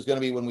this is going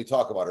to be when we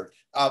talk about her.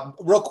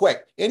 Real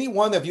quick, any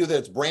one of you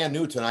that's brand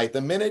new tonight, the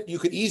minute you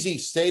could easily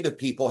say to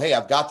people, hey,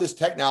 I've got this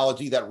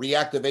technology that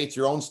reactivates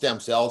your own stem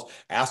cells.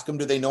 Ask them,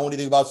 do they know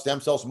anything about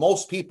stem cells?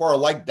 Most people are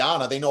like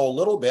Donna. They know a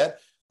little bit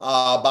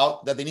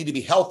about that they need to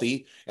be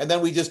healthy. And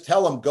then we just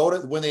tell them,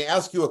 when they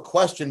ask you a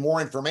question,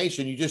 more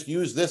information, you just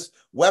use this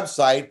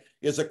website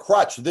is a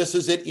crutch.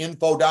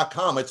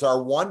 thisisitinfo.com. It's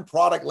our one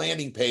product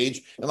landing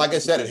page. And like I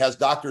said, it has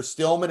Dr.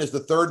 Stillman as the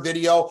third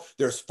video.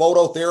 There's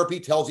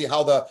phototherapy, tells you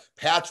how the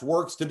patch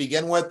works to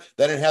begin with.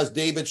 Then it has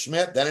David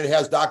Schmidt. Then it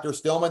has Dr.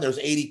 Stillman. There's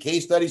 80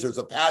 case studies. There's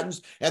the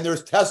patents. And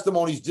there's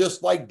testimonies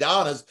just like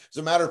Donna's. As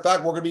a matter of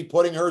fact, we're going to be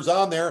putting hers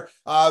on there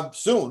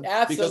soon.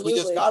 Absolutely. Because we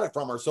just got it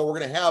from her. So we're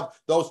going to have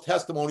those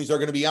testimonies are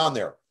going to be on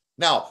there.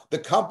 Now, the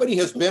company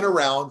has been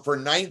around for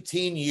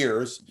 19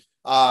 years.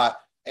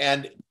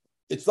 And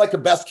it's like a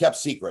best kept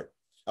secret.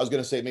 I was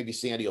going to say maybe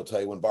Sandy will tell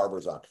you when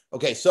Barbara's on.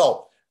 Okay,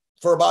 so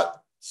for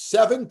about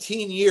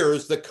 17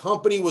 years, the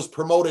company was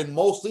promoted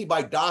mostly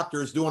by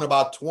doctors doing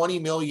about 20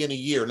 million a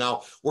year.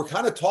 Now, we're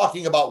kind of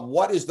talking about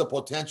what is the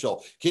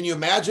potential. Can you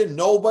imagine?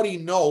 Nobody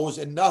knows,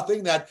 and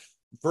nothing that,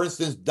 for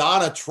instance,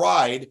 Donna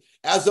tried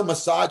as a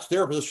massage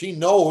therapist, she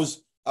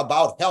knows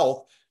about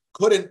health,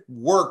 couldn't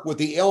work with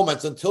the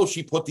ailments until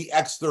she put the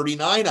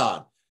X39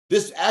 on.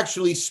 This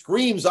actually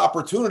screams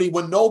opportunity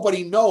when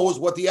nobody knows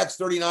what the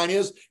X39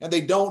 is, and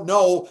they don't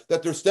know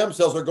that their stem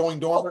cells are going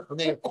dormant, and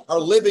they are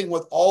living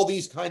with all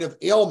these kind of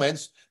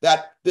ailments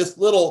that this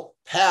little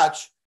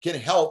patch can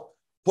help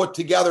put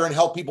together and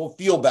help people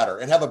feel better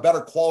and have a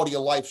better quality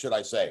of life, should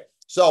I say.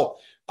 So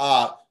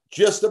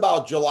just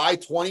about July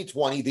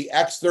 2020, the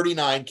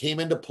X39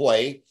 came into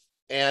play,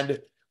 and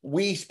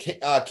we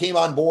came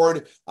on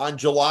board on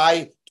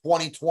July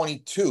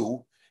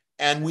 2022.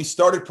 And we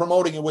started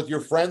promoting it with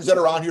your friends that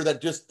are on here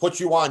that just put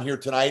you on here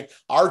tonight.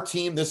 Our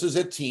team, this is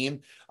a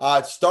team,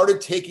 started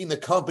taking the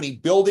company,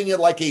 building it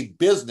like a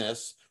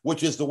business,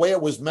 which is the way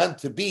it was meant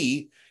to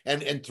be.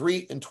 And in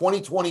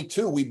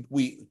 2022,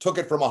 we took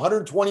it from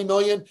 120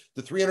 million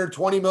to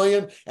 320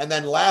 million. And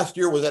then last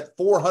year was at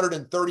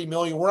 430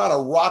 million. We're on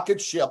a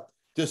rocket ship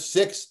to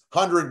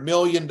 $600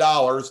 million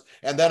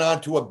and then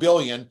on to $1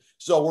 billion.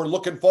 So we're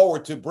looking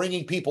forward to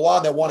bringing people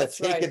on that want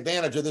to take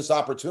advantage of this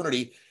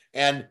opportunity.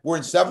 And we're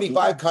in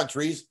 75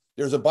 countries.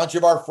 There's a bunch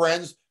of our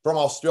friends from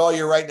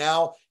Australia right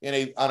now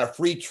on a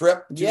free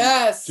trip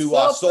to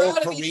Seoul,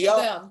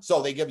 Korea.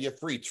 So they give you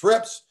free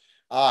trips.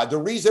 The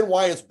reason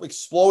why it's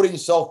exploding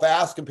so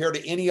fast compared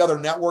to any other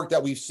network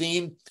that we've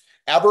seen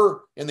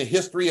ever in the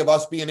history of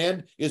us being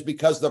in is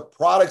because the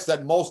products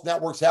that most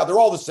networks have, they're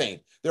all the same.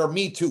 They're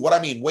me too. What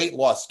I mean, weight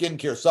loss,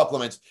 skincare,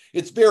 supplements.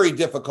 It's very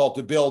difficult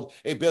to build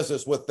a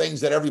business with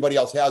things that everybody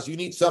else has. You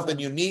need something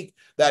unique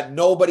that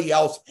nobody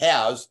else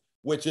has,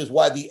 which is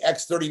why the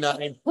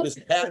X39 is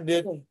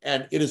patented,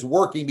 and it is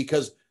working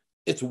because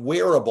it's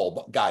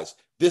wearable, guys.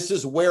 This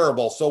is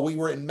wearable. So we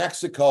were in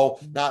Mexico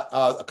not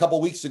a couple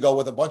of weeks ago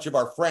with a bunch of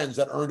our friends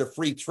that earned a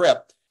free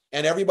trip,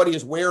 and everybody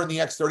is wearing the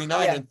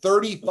X39, and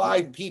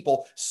 35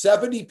 people,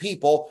 70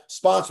 people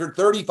sponsored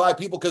 35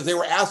 people because they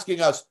were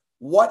asking us,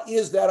 what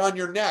is that on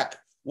your neck?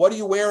 What are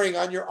you wearing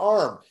on your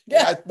arm?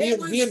 Yeah, me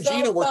and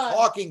Gina were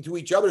talking to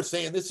each other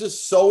saying, this is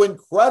so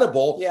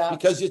incredible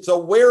because it's a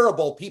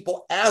wearable.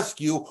 People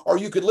ask you, or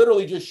you could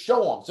literally just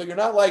show them. So you're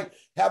not like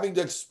having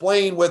to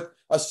explain with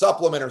a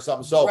supplement or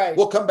something. So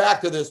we'll come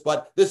back to this,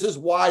 but this is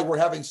why we're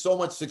having so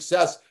much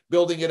success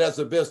building it as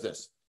a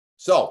business.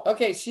 So,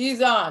 okay,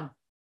 she's on.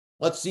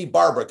 Let's see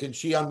Barbara. Can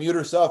she unmute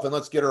herself and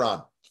let's get her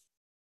on?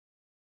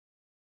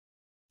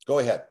 Go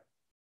ahead.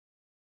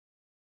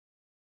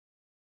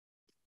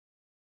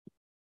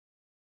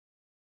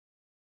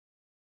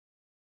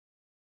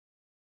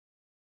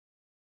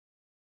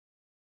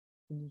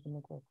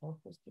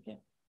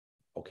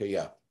 Okay,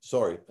 yeah.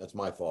 Sorry, that's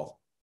my fault.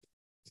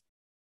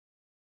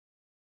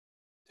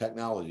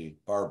 Technology,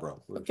 Barbara.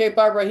 Okay,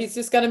 Barbara, he's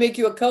just going to make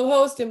you a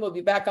co-host and we'll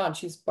be back on.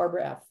 She's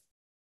Barbara F.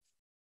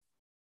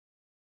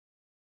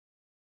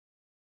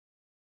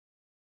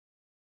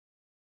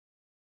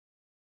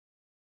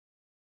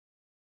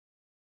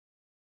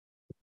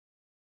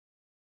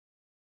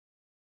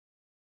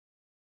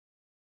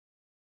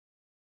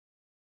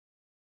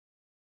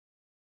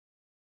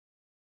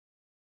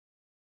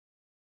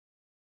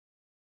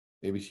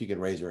 Maybe she can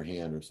raise her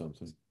hand or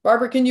something.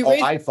 Barbara, can you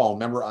raise iPhone?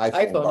 Remember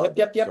iPhone?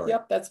 iPhone.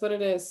 Yep. That's what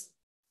it is.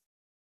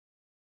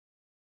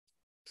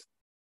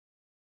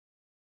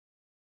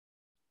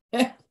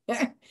 Hey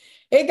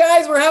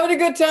guys, we're having a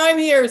good time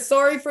here.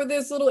 Sorry for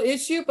this little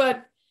issue,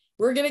 but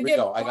we're gonna get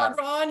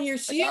Barbara on. Here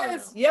she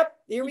is. Yep,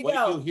 here we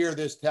go. When you hear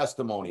this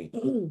testimony.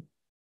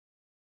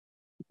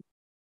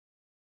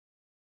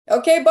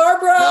 Okay,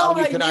 Barbara. Now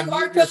you can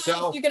unmute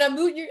yourself. You can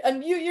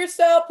unmute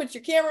yourself, put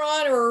your camera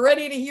on, and we're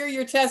ready to hear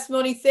your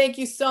testimony. Thank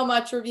you so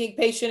much for being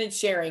patient and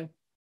sharing.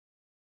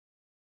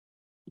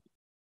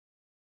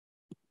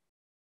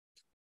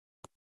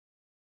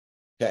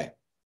 Okay.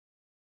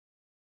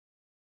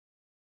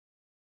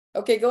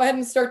 Okay, go ahead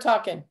and start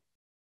talking.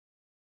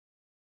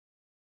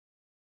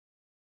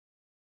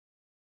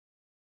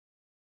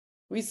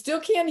 We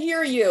still can't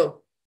hear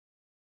you.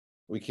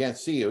 We can't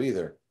see you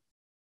either.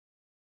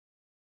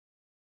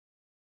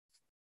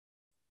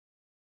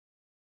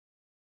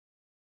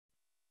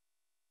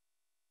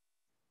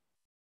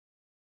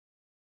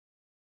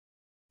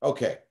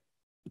 Okay.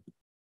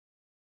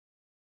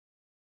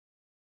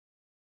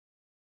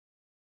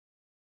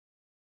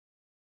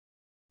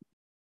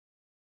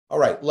 All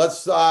right,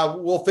 let's,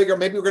 we'll figure,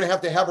 maybe we're going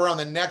to have her on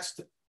the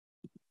next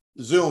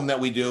Zoom that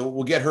we do.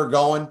 We'll get her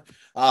going.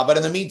 But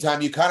in the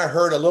meantime, you kind of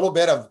heard a little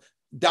bit of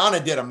Donna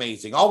did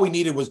amazing. All we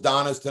needed was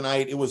Donna's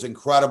tonight. It was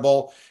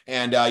incredible.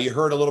 And you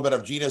heard a little bit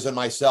of Gina's and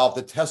myself.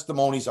 The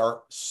testimonies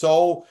are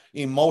so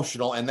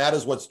emotional. And that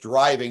is what's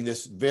driving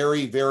this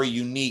very, very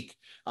unique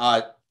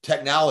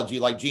technology,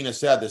 like Gina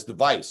said, this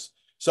device.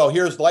 So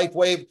here's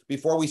LifeWave.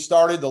 Before we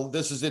started,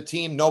 this is a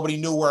team. Nobody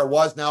knew where it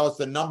was. Now it's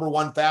the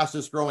 #1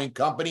 fastest growing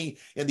company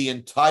in the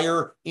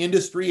entire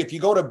industry. If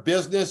you go to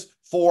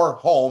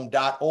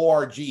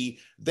businessforhome.org,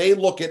 they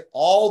look at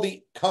all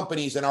the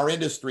companies in our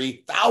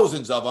industry,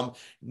 thousands of them.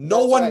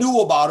 No one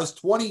knew about us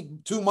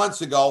 22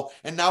 months ago,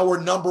 and now we're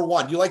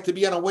 #1. You like to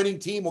be on a winning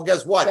team? Well,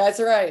 guess what? That's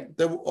right.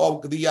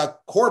 The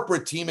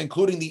corporate team,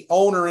 including the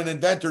owner and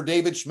inventor,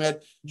 David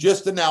Schmidt,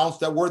 just announced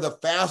that we're the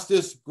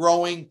fastest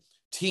growing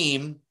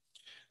team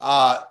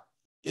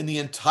in the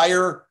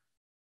entire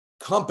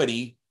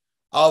company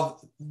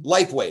of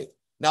LifeWave.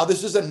 Now,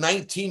 this is a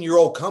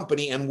 19-year-old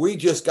company, and we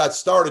just got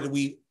started.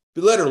 We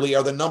literally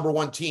are the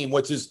 #1 team,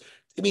 which is,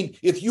 I mean,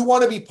 if you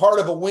want to be part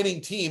of a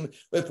winning team,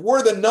 if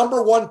we're the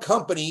 #1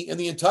 company in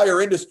the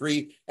entire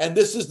industry, and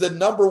this is the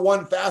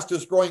 #1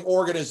 fastest growing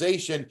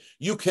organization,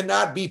 you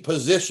cannot be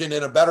positioned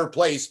in a better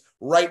place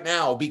right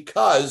now,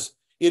 because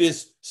it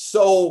is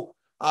so,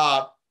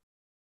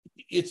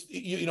 it's,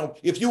 you know,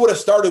 if you would have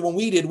started when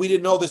we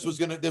didn't know this was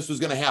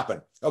gonna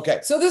happen. Okay.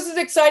 So this is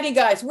exciting,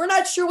 guys. We're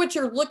not sure what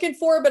you're looking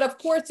for, but of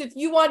course, if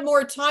you want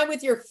more time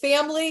with your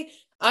family,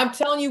 I'm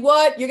telling you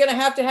what, you're going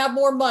to have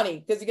more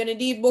money, because you're going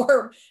to need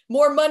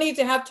more money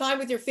to have time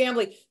with your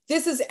family.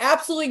 This is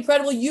absolutely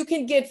incredible. You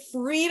can get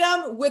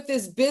freedom with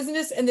this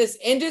business and this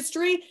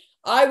industry.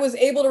 I was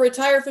able to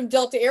retire from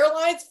Delta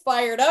Airlines,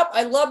 fired up.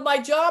 I love my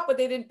job, but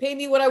they didn't pay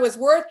me what I was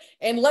worth.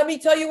 And let me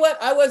tell you what,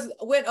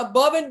 went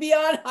above and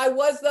beyond. I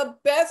was the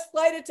best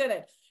flight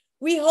attendant.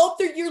 We hope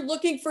that you're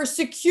looking for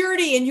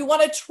security and you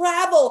want to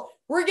travel.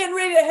 We're getting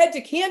ready to head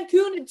to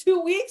Cancun in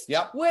 2 weeks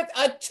with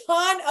a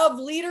ton of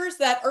leaders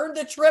that earned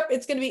the trip.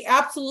 It's going to be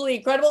absolutely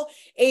incredible.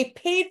 A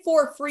paid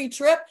for free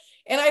trip.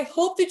 And I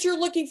hope that you're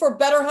looking for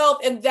better health.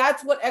 And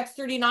that's what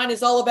X39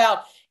 is all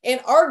about. And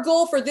our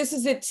goal for This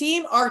Is It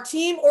team, our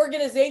team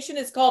organization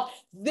is called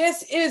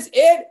This Is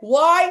It.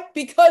 Why?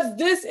 Because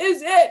this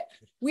is it.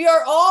 We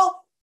are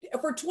all,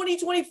 for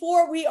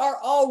 2024, we are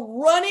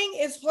all running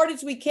as hard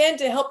as we can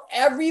to help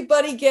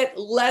everybody get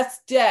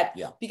less debt.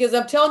 Yeah. Because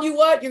I'm telling you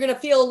what, you're going to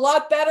feel a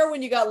lot better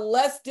when you got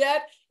less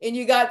debt and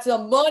you got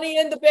some money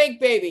in the bank,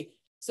 baby.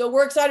 So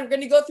we're excited. We're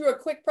going to go through a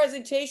quick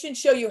presentation,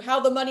 show you how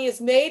the money is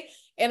made.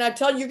 And I'm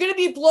telling you, you're going to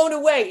be blown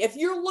away. If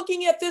you're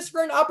looking at this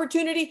for an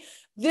opportunity,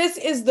 this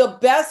is the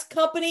best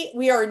company.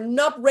 We are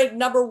ranked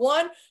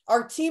 #1.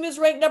 Our team is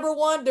ranked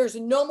 #1. There's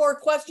no more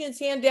questions,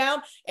 hand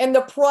down. And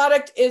the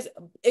product is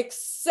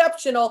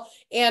exceptional,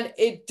 and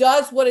it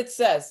does what it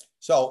says.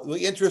 So the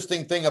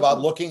interesting thing about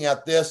looking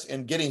at this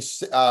and getting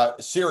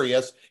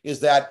serious is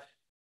that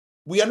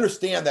we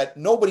understand that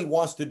nobody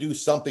wants to do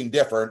something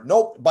different.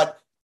 But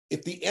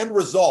if the end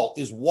result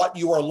is what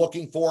you are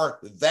looking for,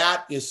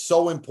 that is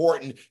so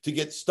important to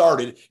get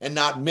started and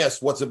not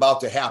miss what's about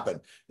to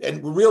happen.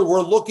 And we're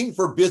looking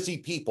for busy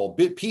people.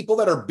 People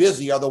that are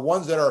busy are the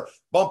ones that are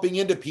bumping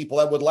into people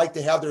that would like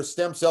to have their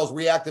stem cells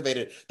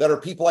reactivated, that are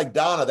people like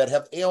Donna that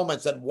have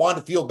ailments that want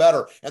to feel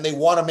better and they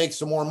want to make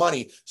some more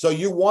money. So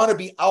you want to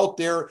be out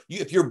there.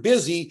 If you're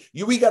busy,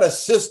 we got a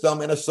system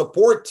and a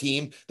support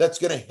team that's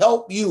going to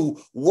help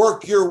you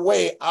work your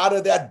way out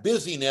of that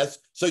busyness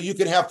so you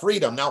can have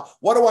freedom. Now,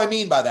 what do I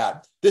mean by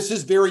that? This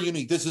is very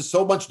unique. This is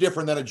so much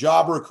different than a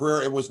job or a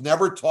career. It was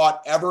never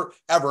taught ever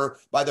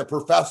by the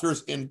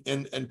professors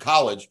in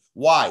college.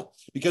 Why?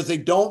 Because they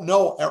don't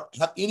know or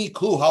have any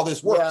clue how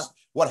this works. Yeah.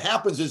 What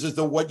happens is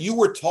that what you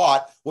were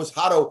taught was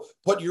how to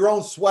put your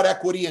own sweat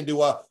equity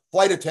into a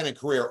flight attendant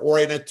career or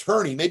an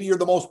attorney. Maybe you're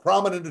the most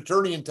prominent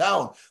attorney in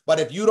town, but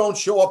if you don't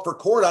show up for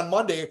court on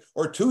Monday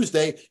or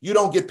Tuesday, you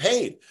don't get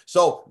paid.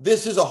 So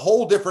this is a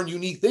whole different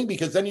unique thing,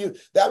 because then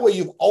that way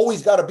you've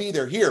always got to be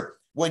there. Here,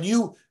 when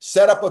you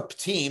set up a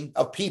team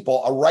of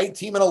people, a right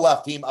team and a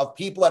left team of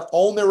people that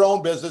own their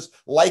own business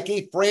like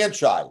a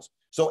franchise.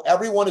 So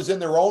everyone is in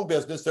their own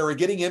business. They're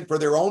getting in for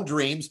their own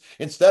dreams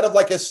instead of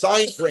like a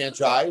signed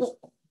franchise,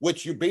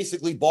 which you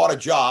basically bought a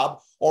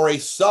job, or a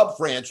sub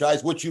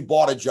franchise, which you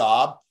bought a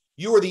job.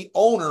 You are the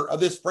owner of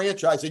this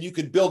franchise, and you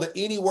can build it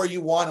anywhere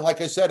you want. And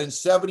like I said, in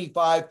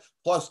 75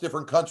 plus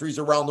different countries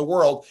around the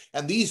world.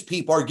 And these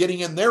people are getting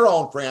in their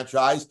own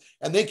franchise,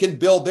 and they can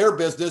build their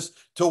business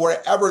to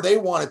wherever they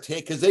want to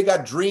take, because they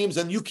got dreams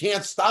and you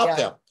can't stop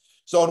them.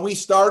 So when we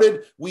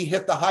started, we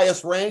hit the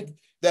highest rank.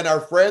 Then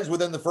our friends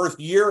within the first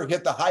year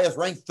hit the highest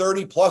rank,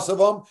 30 plus of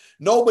them.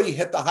 Nobody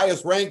hit the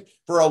highest rank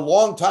for a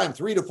long time,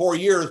 3 to 4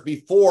 years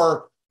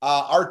before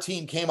our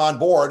team came on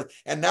board.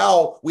 And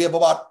now we have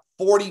about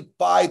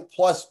 45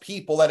 plus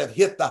people that have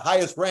hit the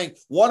highest rank.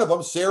 One of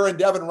them, Sarah and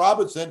Devin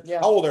Robinson.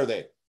 How old are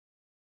they?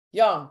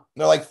 Young.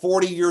 They're like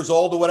 40 years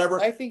old or whatever.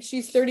 I think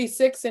she's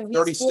 36 and he's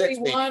 36,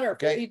 41 or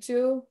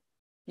 42.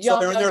 So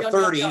they're in their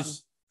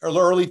 30s. Or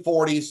early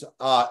 40s,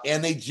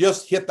 and they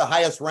just hit the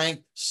highest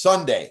rank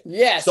Sunday.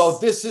 Yes. So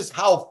this is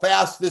how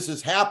fast this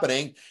is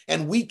happening,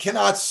 and we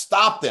cannot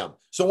stop them.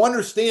 So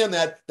understand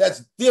that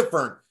that's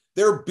different.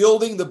 They're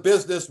building the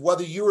business,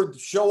 whether you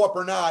show up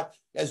or not.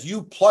 As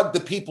you plug the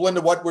people into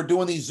what we're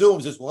doing, these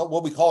Zooms is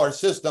what we call our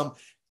system.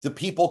 The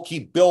people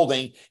keep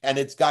building, and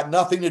it's got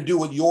nothing to do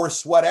with your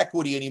sweat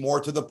equity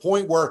anymore, to the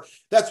point where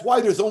that's why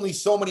there's only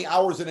so many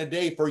hours in a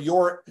day for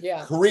your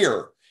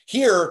career.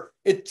 Here,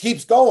 it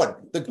keeps going.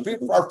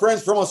 Our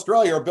friends from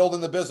Australia are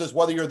building the business,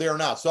 whether you're there or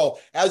not. So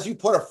as you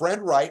put a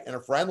friend right and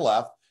a friend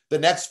left, the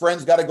next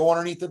friend's got to go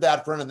underneath of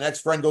that friend, and the next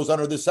friend goes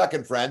under the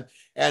second friend.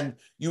 And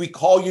we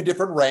call you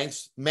different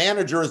ranks.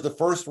 Manager is the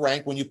first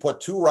rank when you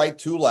put 2 right,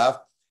 2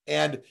 left.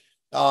 And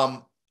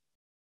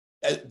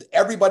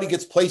everybody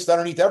gets placed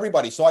underneath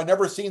everybody. So I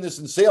never seen this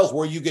in sales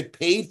where you get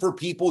paid for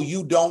people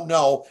you don't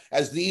know.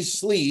 As these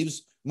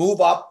sleeves move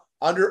up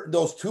under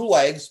those 2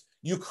 legs,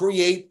 you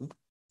create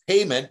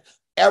payment.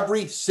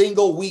 Every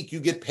single week you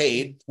get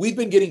paid. We've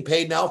been getting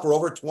paid now for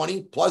over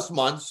 20 plus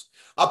months,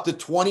 up to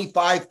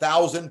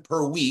 25,000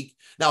 per week.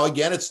 Now,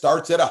 again, it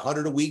starts at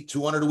 100 a week,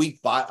 200 a week,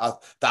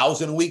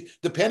 1,000 a week,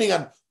 depending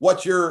on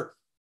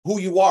who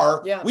you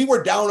are. Yeah. We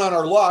were down on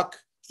our luck,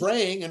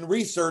 praying and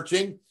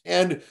researching,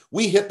 and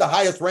we hit the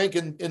highest rank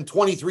in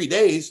 23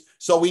 days.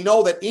 So we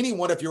know that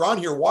anyone, if you're on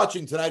here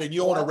watching tonight and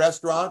you own a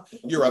restaurant,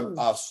 you're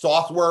a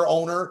software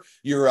owner,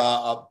 you're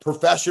a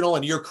professional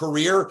in your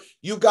career,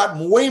 you've got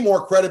way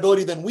more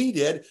credibility than we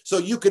did. So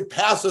you could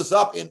pass us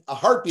up in a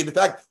heartbeat. In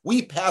fact,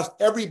 we passed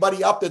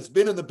everybody up that's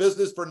been in the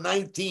business for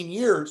 19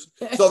 years.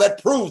 So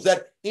that proves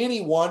that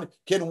anyone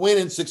can win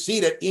and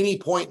succeed at any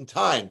point in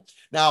time.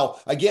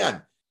 Now,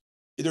 again,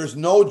 there's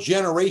no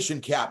generation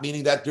cap,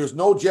 meaning that there's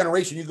no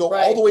generation. You go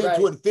all the way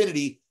into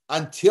infinity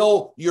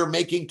until you're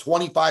making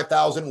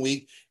 25,000 a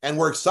week. And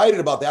we're excited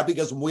about that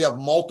because we have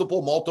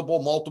multiple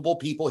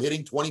people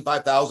hitting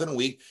 25,000 a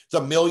week. It's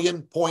 $1.3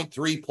 million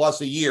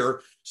plus a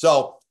year.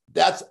 So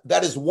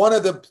that is one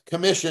of the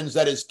commissions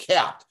that is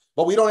capped,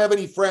 but we don't have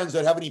any friends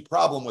that have any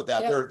problem with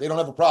that. They don't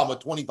have a problem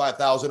with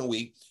 25,000 a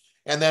week.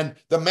 And then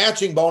the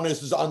matching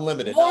bonus is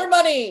unlimited. More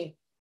money.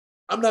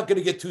 I'm not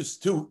going to get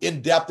too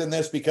in-depth in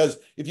this because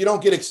if you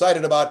don't get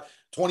excited about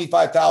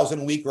 25,000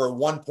 a week or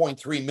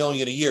 1.3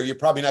 million a year, you're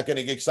probably not going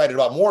to get excited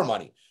about more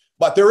money.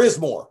 But there is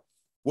more.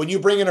 When you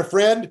bring in a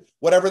friend,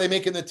 whatever they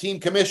make in the team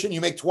commission, you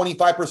make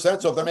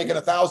 25%. So if they're making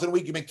 1,000 a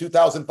week, you make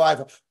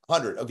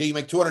 2,500. Okay, you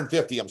make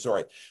 250. I'm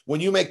sorry. When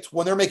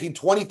they're making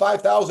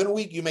 25,000 a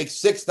week, you make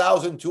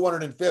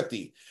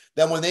 6,250.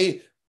 Then when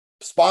they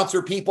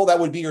sponsor people, that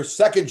would be your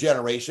second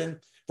generation.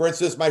 For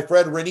instance, my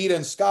friend Renita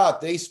and Scott,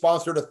 they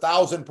sponsored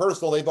 1,000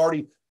 personal. They've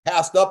already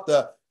passed up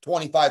the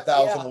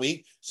 25,000 a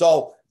week.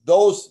 So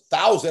those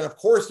 1,000, of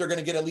course, they're going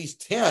to get at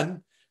least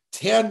 10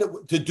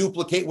 to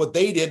duplicate what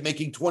they did,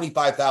 making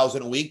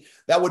 25,000 a week.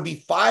 That would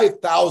be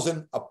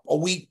 5,000 a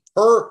week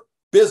per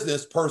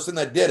business person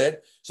that did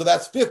it. So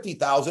that's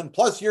 50,000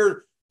 plus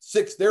their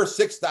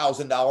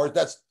 $6,000.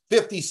 That's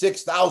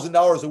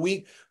 $56,000 a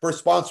week for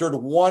sponsored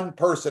one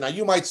person. Now,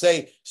 you might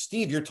say,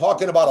 Steve, you're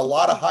talking about a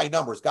lot of high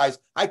numbers. Guys,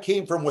 I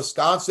came from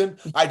Wisconsin.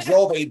 I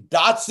drove a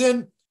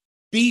Datsun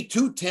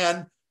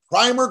B210,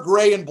 primer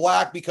gray and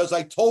black because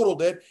I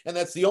totaled it. And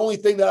that's the only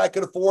thing that I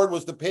could afford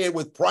was to pay it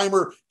with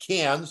primer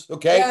cans.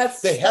 Okay.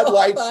 The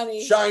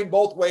headlights shine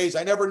both ways.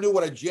 I never knew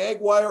what a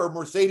Jaguar or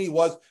Mercedes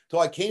was till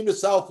I came to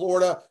South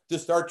Florida to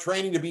start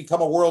training to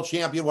become a world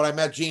champion when I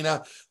met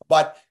Gina.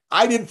 But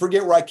I didn't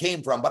forget where I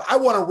came from, but I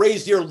want to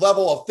raise your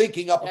level of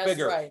thinking up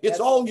bigger. It's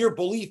all your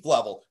belief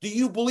level. Do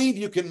you believe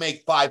you can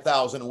make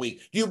 5,000 a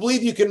week? Do you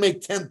believe you can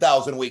make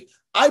 10,000 a week?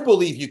 I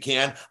believe you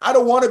can. I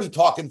don't want to be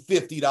talking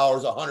 $50,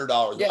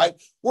 $100,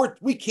 right?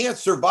 We can't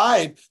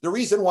survive. The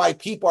reason why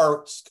people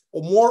are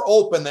more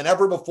open than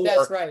ever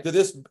before to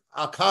this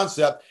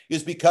concept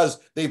is because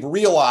they've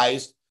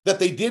realized that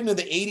they didn't in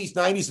the 80s,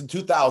 90s, and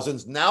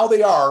 2000s. Now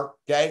they are,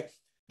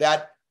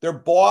 that their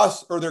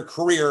boss or their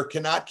career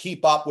cannot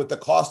keep up with the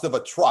cost of a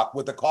truck,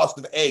 with the cost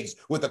of eggs,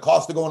 with the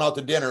cost of going out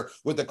to dinner,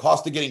 with the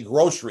cost of getting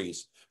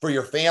groceries for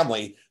your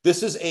family.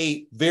 This is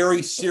a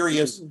very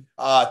serious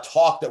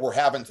talk that we're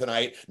having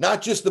tonight,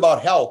 not just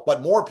about health,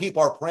 but more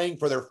people are praying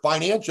for their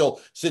financial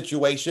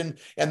situation,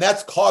 and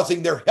that's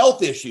causing their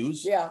health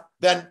issues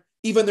than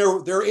even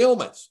their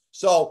ailments.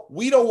 So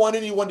we don't want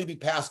anyone to be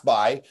passed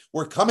by.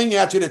 We're coming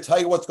at you to tell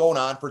you what's going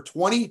on. For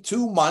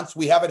 22 months,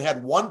 we haven't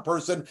had one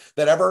person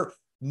that ever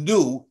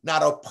knew,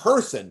 not a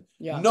person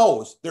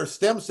knows their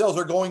stem cells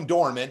are going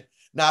dormant.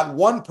 Not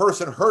one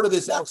person heard of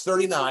this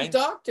X39.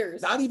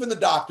 Doctors. Not even the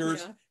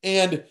doctors.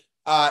 And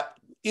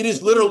it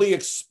is literally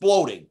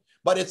exploding.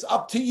 But it's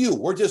up to you.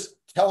 We're just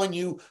telling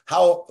you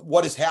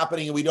what is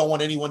happening, and we don't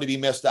want anyone to be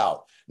missed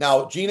out.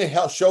 Now,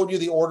 Gina showed you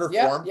the order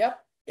form.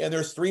 And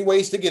there's 3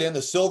 ways to get in: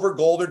 the silver,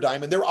 gold, or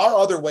diamond. There are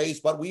other ways,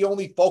 but we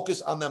only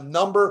focus on the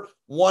number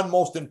one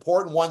most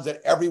important ones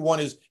that everyone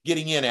is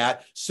getting in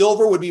at.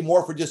 Silver would be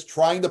more for just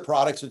trying the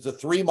products. It's a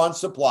 3-month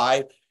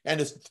supply,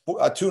 and it's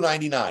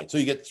 $299. So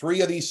you get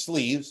 3 of these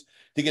sleeves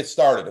to get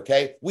started,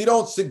 okay? We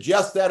don't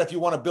suggest that if you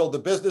want to build the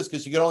business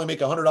because you can only make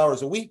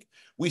 $100 a week.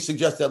 We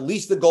suggest at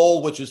least the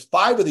gold, which is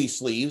 5 of these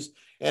sleeves,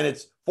 and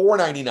it's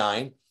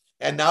 $499.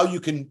 And now you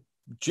can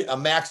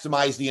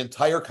maximize the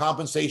entire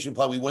compensation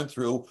plan we went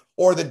through,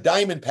 or the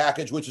diamond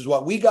package, which is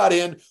what we got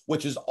in,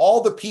 which is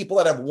all the people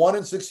that have won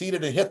and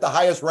succeeded and hit the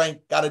highest rank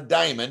got a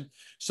diamond.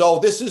 So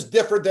this is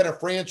different than a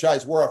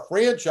franchise. Where a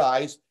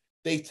franchise,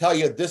 they tell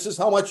you this is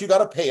how much you got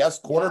to pay us,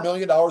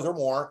 $250,000 or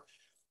more.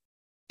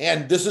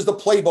 And this is the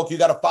playbook you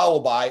got to follow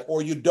by,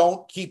 or you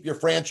don't keep your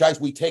franchise.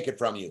 We take it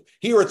from you.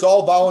 Here, it's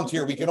all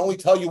volunteer. We can only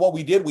tell you what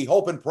we did. We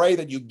hope and pray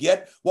that you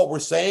get what we're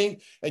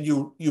saying, and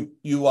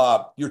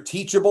you're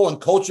teachable and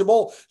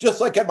coachable.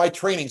 Just like at my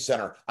training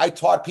center, I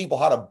taught people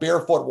how to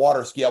barefoot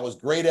water ski. I was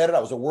great at it.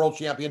 I was a world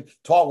champion,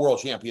 taught world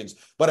champions.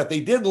 But if they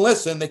didn't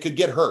listen, they could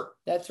get hurt.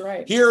 That's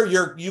right. Here,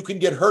 you can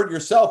get hurt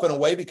yourself in a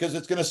way because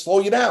it's going to slow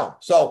you down.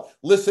 So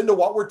listen to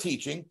what we're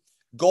teaching.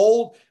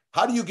 Gold.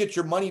 How do you get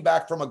your money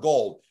back from a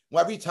gold?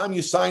 every time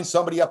you sign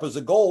somebody up as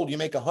a gold, you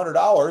make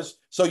 $100.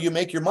 So you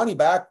make your money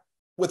back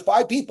with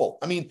 5 people.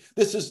 I mean,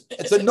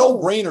 it's a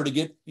no-brainer to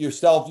get your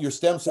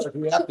stem cells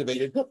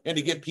reactivated and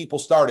to get people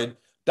started.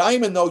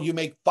 Diamond, though, you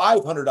make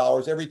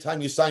 $500 every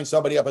time you sign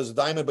somebody up as a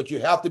diamond, but you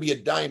have to be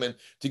a diamond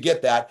to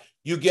get that.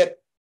 You get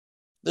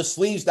the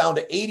sleeves down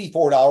to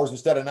 $84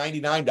 instead of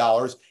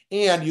 $99,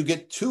 and you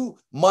get 2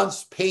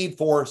 months paid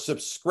for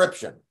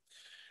subscription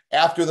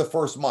after the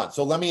first month.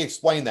 So let me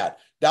explain that.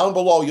 Down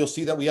below, you'll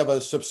see that we have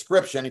a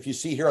subscription. If you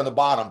see here on the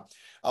bottom,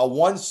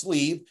 one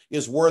sleeve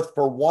is worth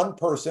for one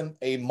person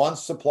a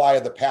month's supply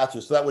of the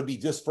patches. So that would be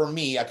just for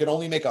me. I can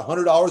only make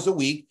 $100 a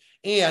week.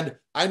 And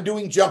I'm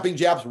doing jumping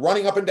jabs,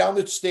 running up and down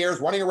the stairs,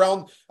 running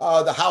around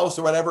the house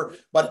or whatever.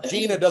 But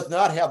Gina does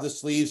not have the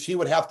sleeves. She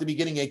would have to be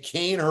getting a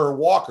cane or a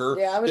walker.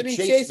 Yeah, I'm going to be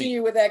chasing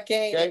you with that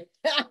cane. Okay?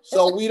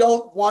 So we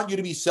don't want you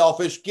to be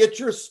selfish. Get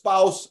your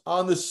spouse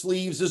on the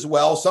sleeves as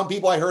well. Some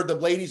people, I heard the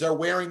ladies are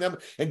wearing them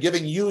and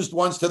giving used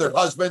ones to their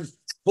husbands.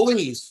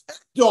 Please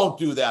don't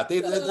do that.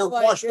 They're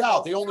washed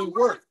out. They only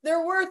work.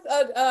 They're worth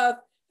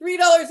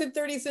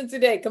 $3.30 a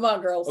day. Come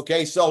on, girls.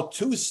 Okay, so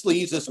 2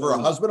 sleeves is for a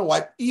husband and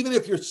wife. Even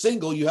if you're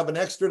single, you have an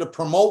extra to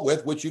promote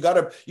with, which you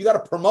gotta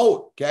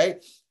promote.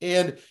 Okay,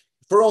 and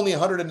for only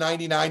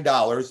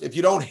 $199. If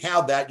you don't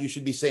have that, you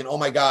should be saying, "Oh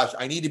my gosh,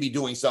 I need to be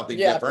doing something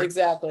different." Yeah,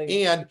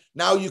 exactly. And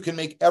now you can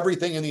make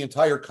everything in the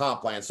entire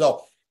comp plan.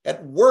 So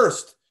at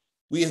worst,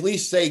 we at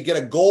least say get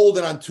a gold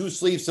and on 2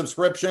 sleeve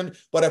subscription.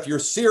 But if you're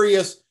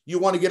serious, you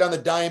want to get on the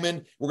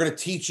diamond, we're going to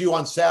teach you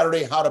on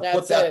Saturday how to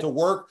put that to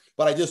work.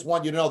 But I just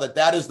want you to know that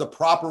that is the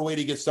proper way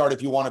to get started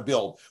if you want to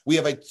build. We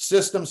have a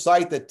system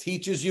site that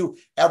teaches you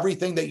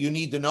everything that you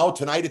need to know.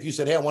 Tonight, if you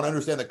said, "Hey, I want to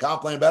understand the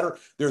comp plan better,"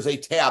 there's a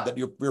tab that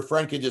your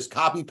friend can just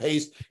copy,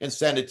 paste, and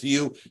send it to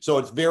you. So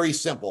it's very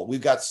simple.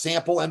 We've got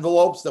sample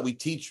envelopes that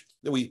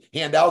we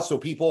hand out so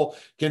people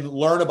can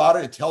learn about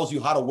it. It tells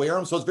you how to wear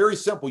them. So it's very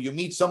simple. You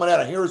meet someone at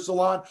a hair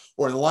salon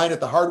or in line at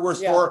the hardware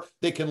store,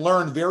 they can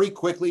learn very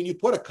quickly. And you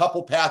put a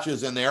couple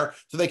patches in there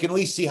so they can at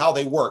least see how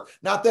they work.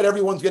 Not that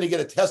everyone's going to get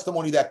a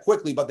testimony that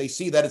quickly, but they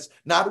see that it's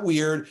not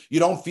weird. You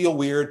don't feel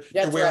weird.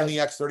 You're wearing the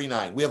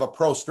X39. We have a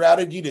pro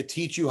strategy to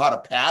teach you how to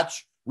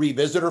patch,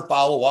 revisit, or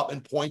follow up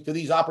and point to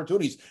these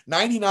opportunities.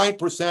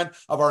 99%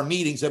 of our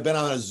meetings have been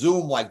on a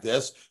Zoom like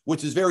this,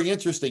 which is very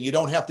interesting. You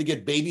don't have to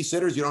get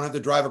babysitters. You don't have to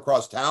drive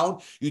across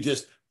town. You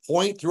just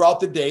point throughout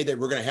the day that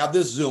we're going to have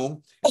this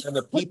Zoom, and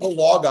the people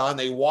log on,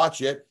 they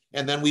watch it,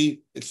 and then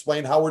we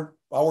explain how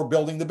we're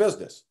building the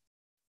business.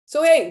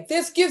 So, hey,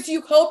 this gives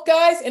you hope,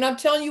 guys. And I'm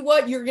telling you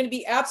what, you're going to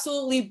be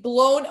absolutely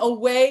blown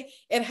away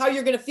at how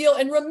you're going to feel.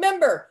 And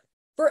remember,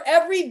 for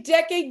every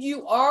decade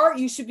you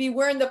should be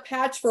wearing the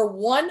patch for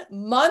 1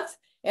 month.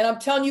 And I'm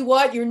telling you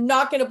what, you're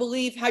not going to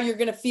believe how you're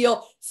going to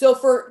feel. So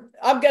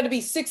I'm going to be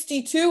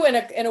 62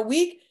 in a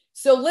week.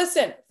 So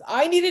listen,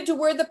 I needed to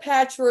wear the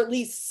patch for at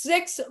least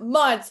 6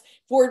 months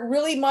for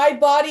really my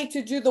body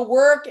to do the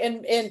work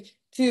and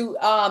to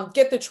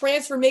get the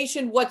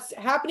transformation, what's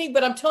happening.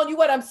 But I'm telling you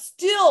what, I'm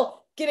still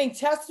getting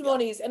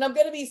testimonies, and I'm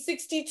going to be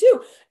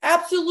 62.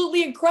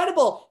 Absolutely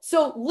incredible.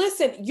 So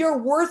listen, you're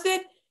worth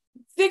it.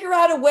 Figure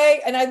out a way.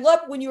 And I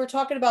love when you were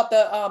talking about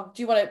the,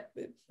 do you want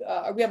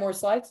to, we have more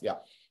slides? Yeah.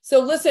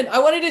 So listen, I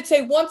wanted to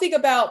say one thing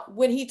about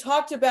when he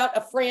talked about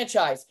a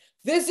franchise.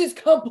 This is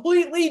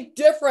completely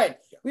different.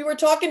 Yeah. We were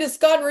talking to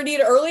Scott and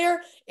Renita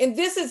earlier, and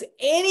this is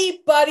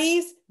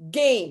anybody's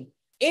game.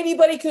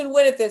 Anybody can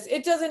win at this.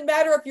 It doesn't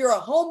matter if you're a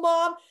home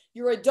mom,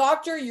 you're a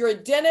doctor, you're a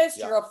dentist,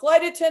 you're a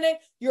flight attendant,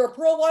 you're a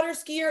pro water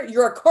skier,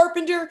 you're a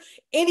carpenter.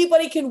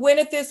 Anybody can win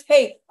at this.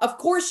 Hey, of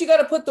course you got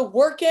to put the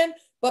work in,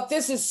 but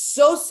this is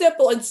so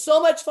simple and so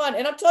much fun.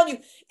 And I'm telling you,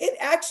 it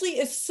actually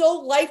is so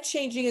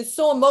life-changing and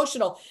so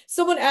emotional.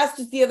 Someone asked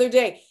us the other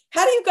day,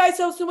 how do you guys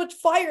have so much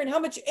fire and how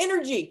much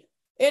energy?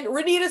 And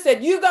Renita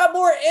said, you got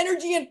more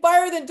energy and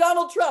fire than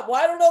Donald Trump. Well,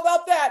 I don't know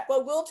about that,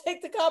 but we'll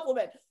take the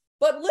compliment.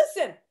 But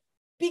listen,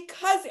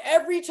 because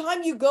every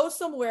time you go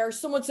somewhere,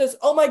 someone says,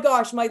 oh my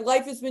gosh, my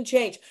life has been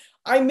changed.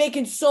 I'm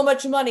making so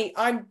much money.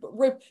 I'm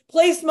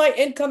replaced my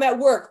income at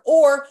work,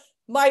 or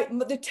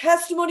the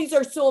testimonies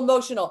are so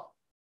emotional.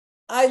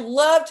 I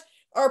loved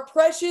our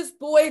precious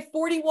boy,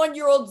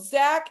 41-year-old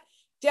Zach,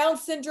 Down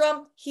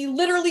syndrome. He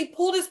literally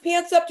pulled his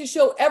pants up to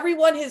show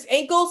everyone his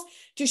ankles,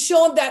 to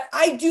show him that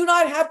I do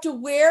not have to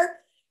wear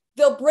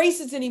the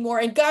braces anymore.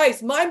 And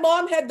guys, my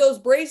mom had those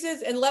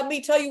braces, and let me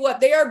tell you what,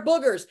 they are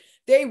boogers.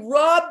 They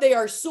rub, they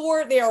are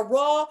sore, they are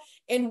raw.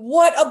 And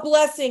what a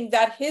blessing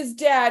that his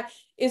dad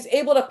is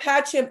able to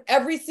patch him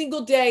every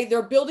single day.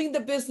 They're building the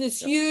business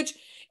huge.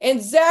 And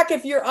Zach,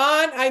 if you're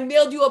on, I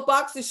mailed you a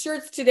box of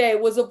shirts today.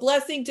 It was a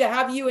blessing to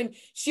have you and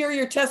share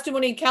your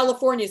testimony in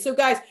California. So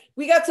guys,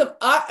 we got some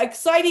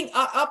exciting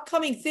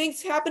upcoming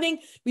things happening.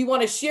 We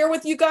want to share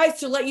with you guys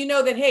to let you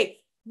know that, hey,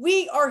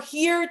 we are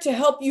here to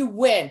help you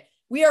win.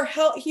 We are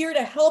here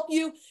to help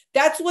you.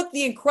 That's what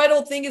the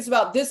incredible thing is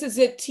about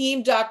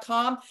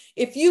thisisitteam.com.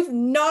 If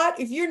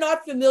you're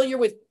not familiar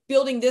with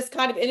building this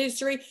kind of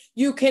industry,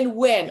 you can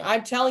win.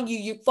 I'm telling you,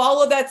 you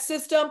follow that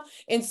system,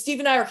 and Steve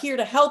and I are here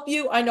to help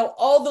you. I know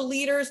all the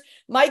leaders,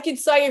 Mike and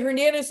Saya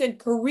Hernandez in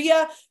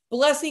Korea,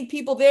 blessing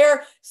people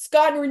there.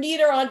 Scott and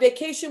Renita are on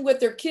vacation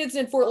with their kids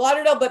in Fort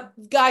Lauderdale. But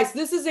guys,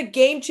 this is a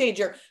game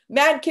changer.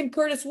 Matt and Kim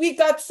Curtis, we've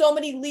got so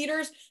many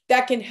leaders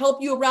that can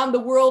help you around the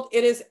world.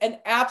 It is an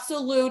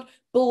absolute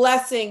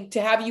blessing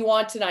to have you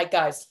on tonight,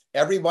 guys.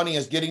 Everybody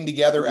is getting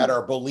together at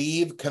our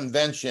Believe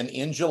convention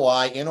in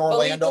July in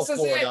Orlando,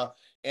 Florida.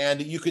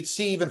 And you could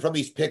see even from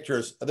these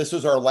pictures, this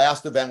is our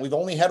last event. We've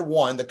only had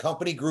one. The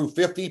company grew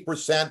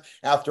 50%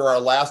 after our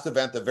last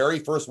event, the very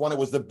first one. It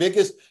was the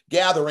biggest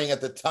gathering at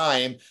the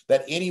time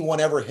that anyone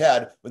ever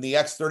had when the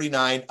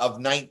X39 of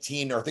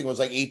 19, or I think it was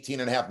like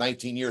 18 and a half,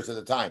 19 years at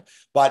the time.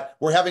 But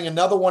we're having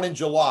another one in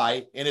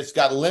July, and it's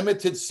got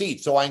limited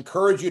seats. So I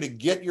encourage you to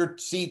get your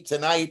seat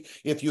tonight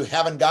if you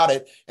haven't got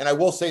it. And I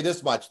will say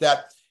this much,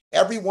 that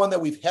everyone that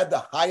we've had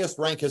the highest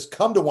rank has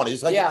come to one.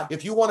 It's like,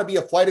 if you want to be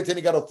a flight attendant,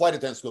 you got to flight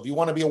attendant school. If you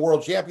want to be a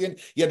world champion,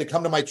 you had to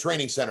come to my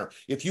training center.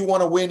 If you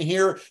want to win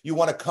here, you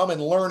want to come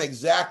and learn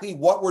exactly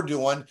what we're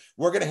doing.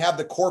 We're going to have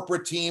the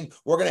corporate team.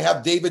 We're going to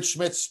have David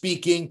Schmidt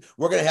speaking.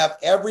 We're going to have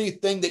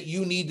everything that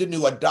you need to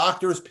know, a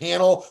doctor's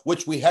panel,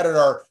 which we had at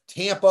our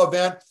Tampa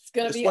event.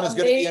 This one is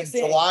going to be in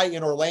July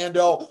in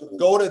Orlando.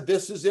 Go to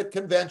This Is It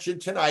convention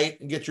tonight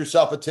and get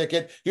yourself a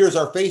ticket. Here's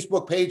our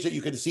Facebook page that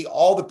you can see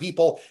all the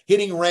people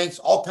hitting ranks,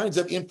 all kinds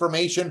of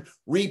information,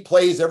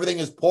 replays. Everything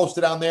is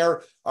posted on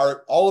there.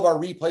 All of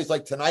our replays,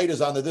 like tonight, is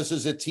on the This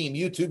Is It team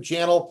YouTube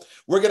channel.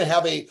 We're going to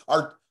have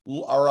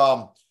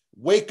our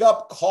wake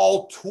up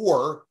call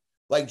tour.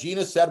 Like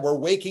Gina said, we're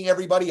waking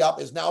everybody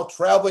up, is now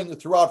traveling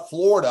throughout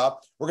Florida.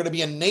 We're going to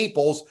be in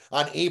Naples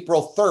on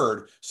April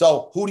 3rd.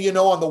 So who do you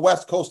know on the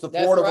west coast of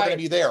Florida? We're going to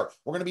be there.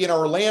 We're going to be in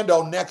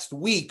Orlando next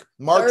week,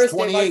 March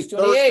 28th,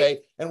 Thursday.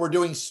 And we're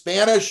doing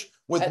Spanish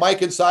with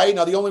Mike and Sai.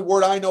 Now, the only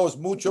word I know is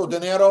mucho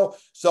dinero.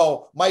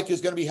 So Mike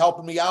is going to be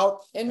helping me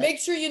out. And make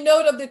sure you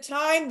note of the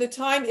time. The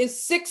time is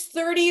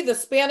 6:30. The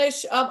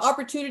Spanish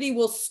opportunity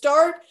will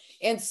start.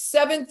 And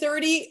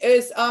 7:30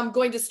 is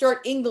going to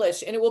start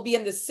English, and it will be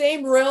in the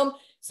same room.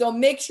 So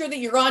make sure that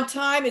you're on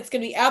time. It's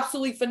going to be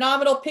absolutely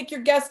phenomenal. Pick your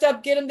guest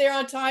up, get them there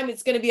on time.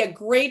 It's going to be a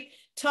great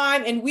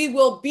time, and we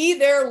will be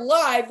there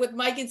live with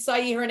Mike and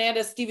Sai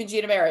Hernandez, Steve and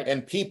Gina Merritt.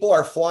 And people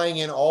are flying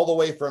in all the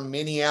way from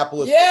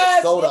Minneapolis,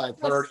 Minnesota, I've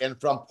heard, and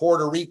from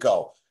Puerto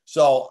Rico.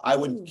 So I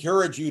would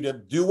encourage you to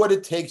do what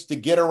it takes to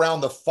get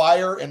around the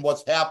fire and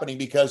what's happening,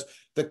 because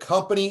the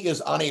company is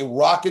on a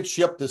rocket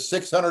ship to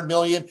 600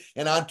 million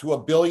and onto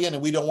 $1 billion,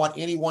 and we don't want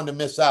anyone to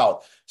miss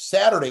out.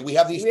 Saturday, we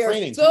have these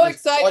trainings. We are so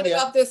excited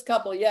about this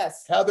couple,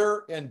 yes.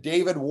 Heather and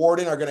David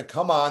Warden are going to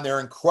come on. They're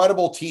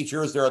incredible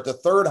teachers. They're at the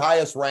 3rd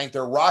highest rank.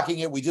 They're rocking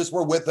it. We just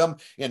were with them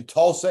in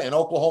Tulsa and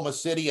Oklahoma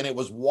City, and it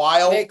was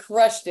wild. They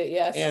crushed it,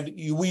 yes. And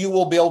you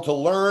will be able to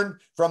learn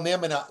from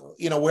them. And,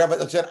 we have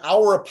it's an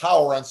hour of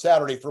power on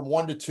Saturday from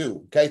 1 to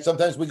 2. Okay,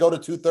 sometimes we go to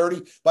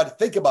 2:30, but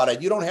think about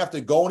it. You don't have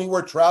to go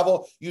anywhere,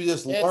 travel. You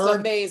just learn. It's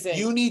amazing.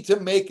 You need to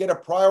make it a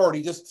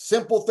priority. Just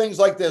simple things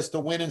like this to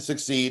win and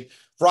succeed.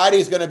 Friday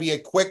is going to be a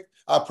quick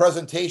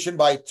presentation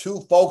by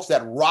 2 folks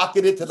that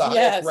rocketed to the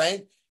highest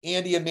rank,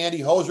 Andy and Mandy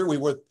Hoser.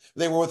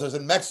 They were with us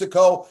in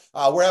Mexico.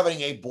 We're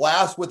having a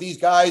blast with these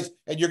guys,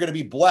 and you're going to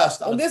be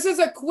blessed. And this is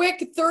a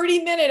quick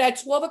 30-minute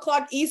at 12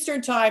 o'clock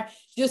Eastern time.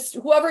 Just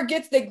whoever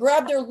they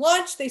grab their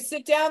lunch, they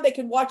sit down, they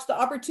can watch the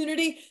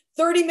opportunity,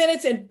 30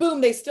 minutes, and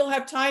boom, they still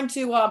have time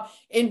to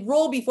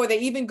enroll before they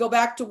even go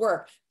back to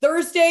work.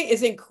 Thursday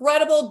is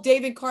incredible.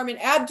 David Carmen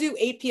Abdu,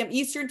 8 p.m.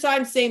 Eastern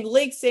time, same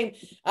link, same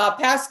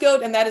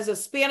passcode, and that is a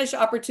Spanish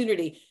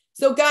opportunity.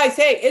 So guys,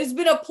 hey, it has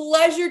been a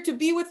pleasure to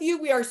be with you.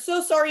 We are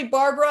so sorry,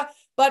 Barbara,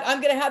 but I'm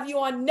going to have you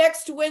on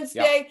next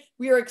Wednesday. Yep.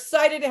 We are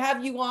excited to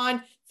have you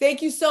on.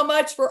 Thank you so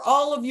much for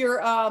all of your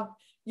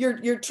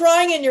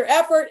trying and your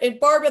effort. And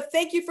Barbara,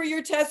 thank you for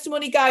your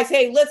testimony, guys.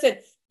 Hey, listen,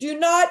 do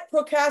not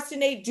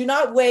procrastinate. Do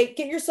not wait.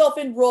 Get yourself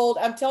enrolled.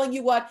 I'm telling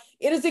you what,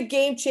 it is a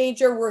game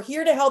changer. We're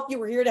here to help you.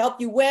 We're here to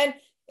help you win.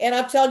 And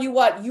I'm telling you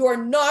what, you are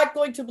not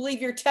going to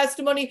believe your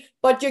testimony,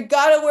 but you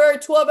got to wear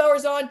it 12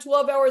 hours on,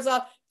 12 hours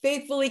off,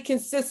 faithfully,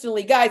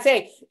 consistently. Guys,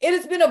 hey, it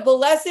has been a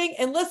blessing.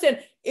 And listen,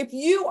 if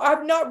you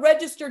have not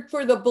registered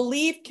for the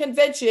Believe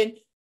Convention,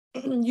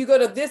 you go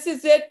to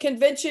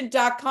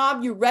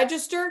thisisitconvention.com, you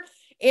register.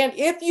 And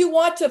if you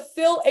want to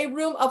fill a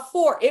room of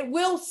 4, it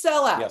will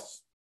sell out.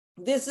 Yes.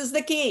 This is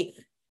the key.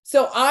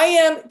 So I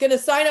am going to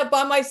sign up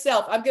by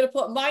myself. I'm going to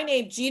put my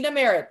name, Gina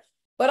Merritt,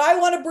 but I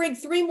want to bring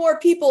 3 more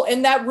people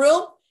in that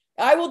room.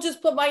 I will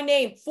just put my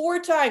name 4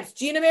 times,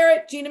 Gina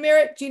Merritt, Gina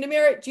Merritt, Gina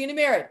Merritt, Gina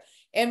Merritt.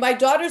 And my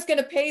daughter's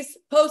going to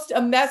post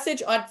a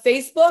message on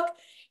Facebook.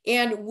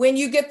 And when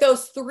you get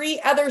those 3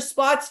 other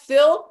spots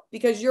filled,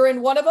 because you're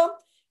in one of them,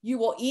 you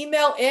will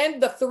email in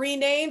the 3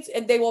 names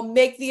and they will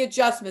make the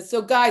adjustments.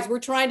 So guys, we're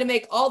trying to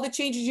make all the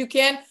changes you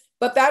can,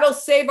 but that'll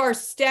save our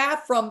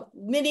staff from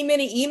many,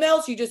 many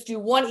emails. You just do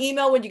 1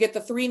 email when you get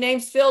the 3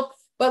 names filled.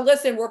 But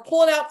listen, we're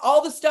pulling out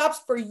all the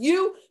stops for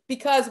you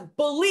because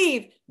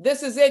believe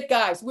this is it,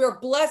 guys. We're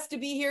blessed to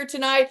be here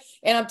tonight.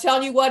 And I'm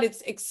telling you what,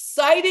 it's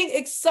exciting,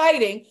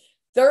 exciting.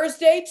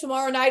 Thursday,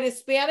 tomorrow night is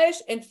Spanish,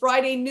 and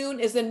Friday noon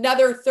is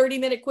another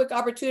 30-minute quick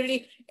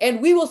opportunity.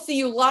 And we will see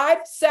you live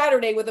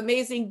Saturday with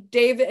amazing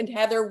David and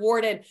Heather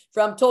Warden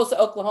from Tulsa,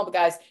 Oklahoma,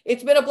 guys.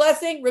 It's been a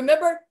blessing.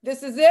 Remember,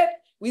 this is it.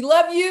 We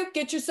love you.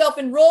 Get yourself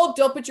enrolled.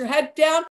 Don't put your head down.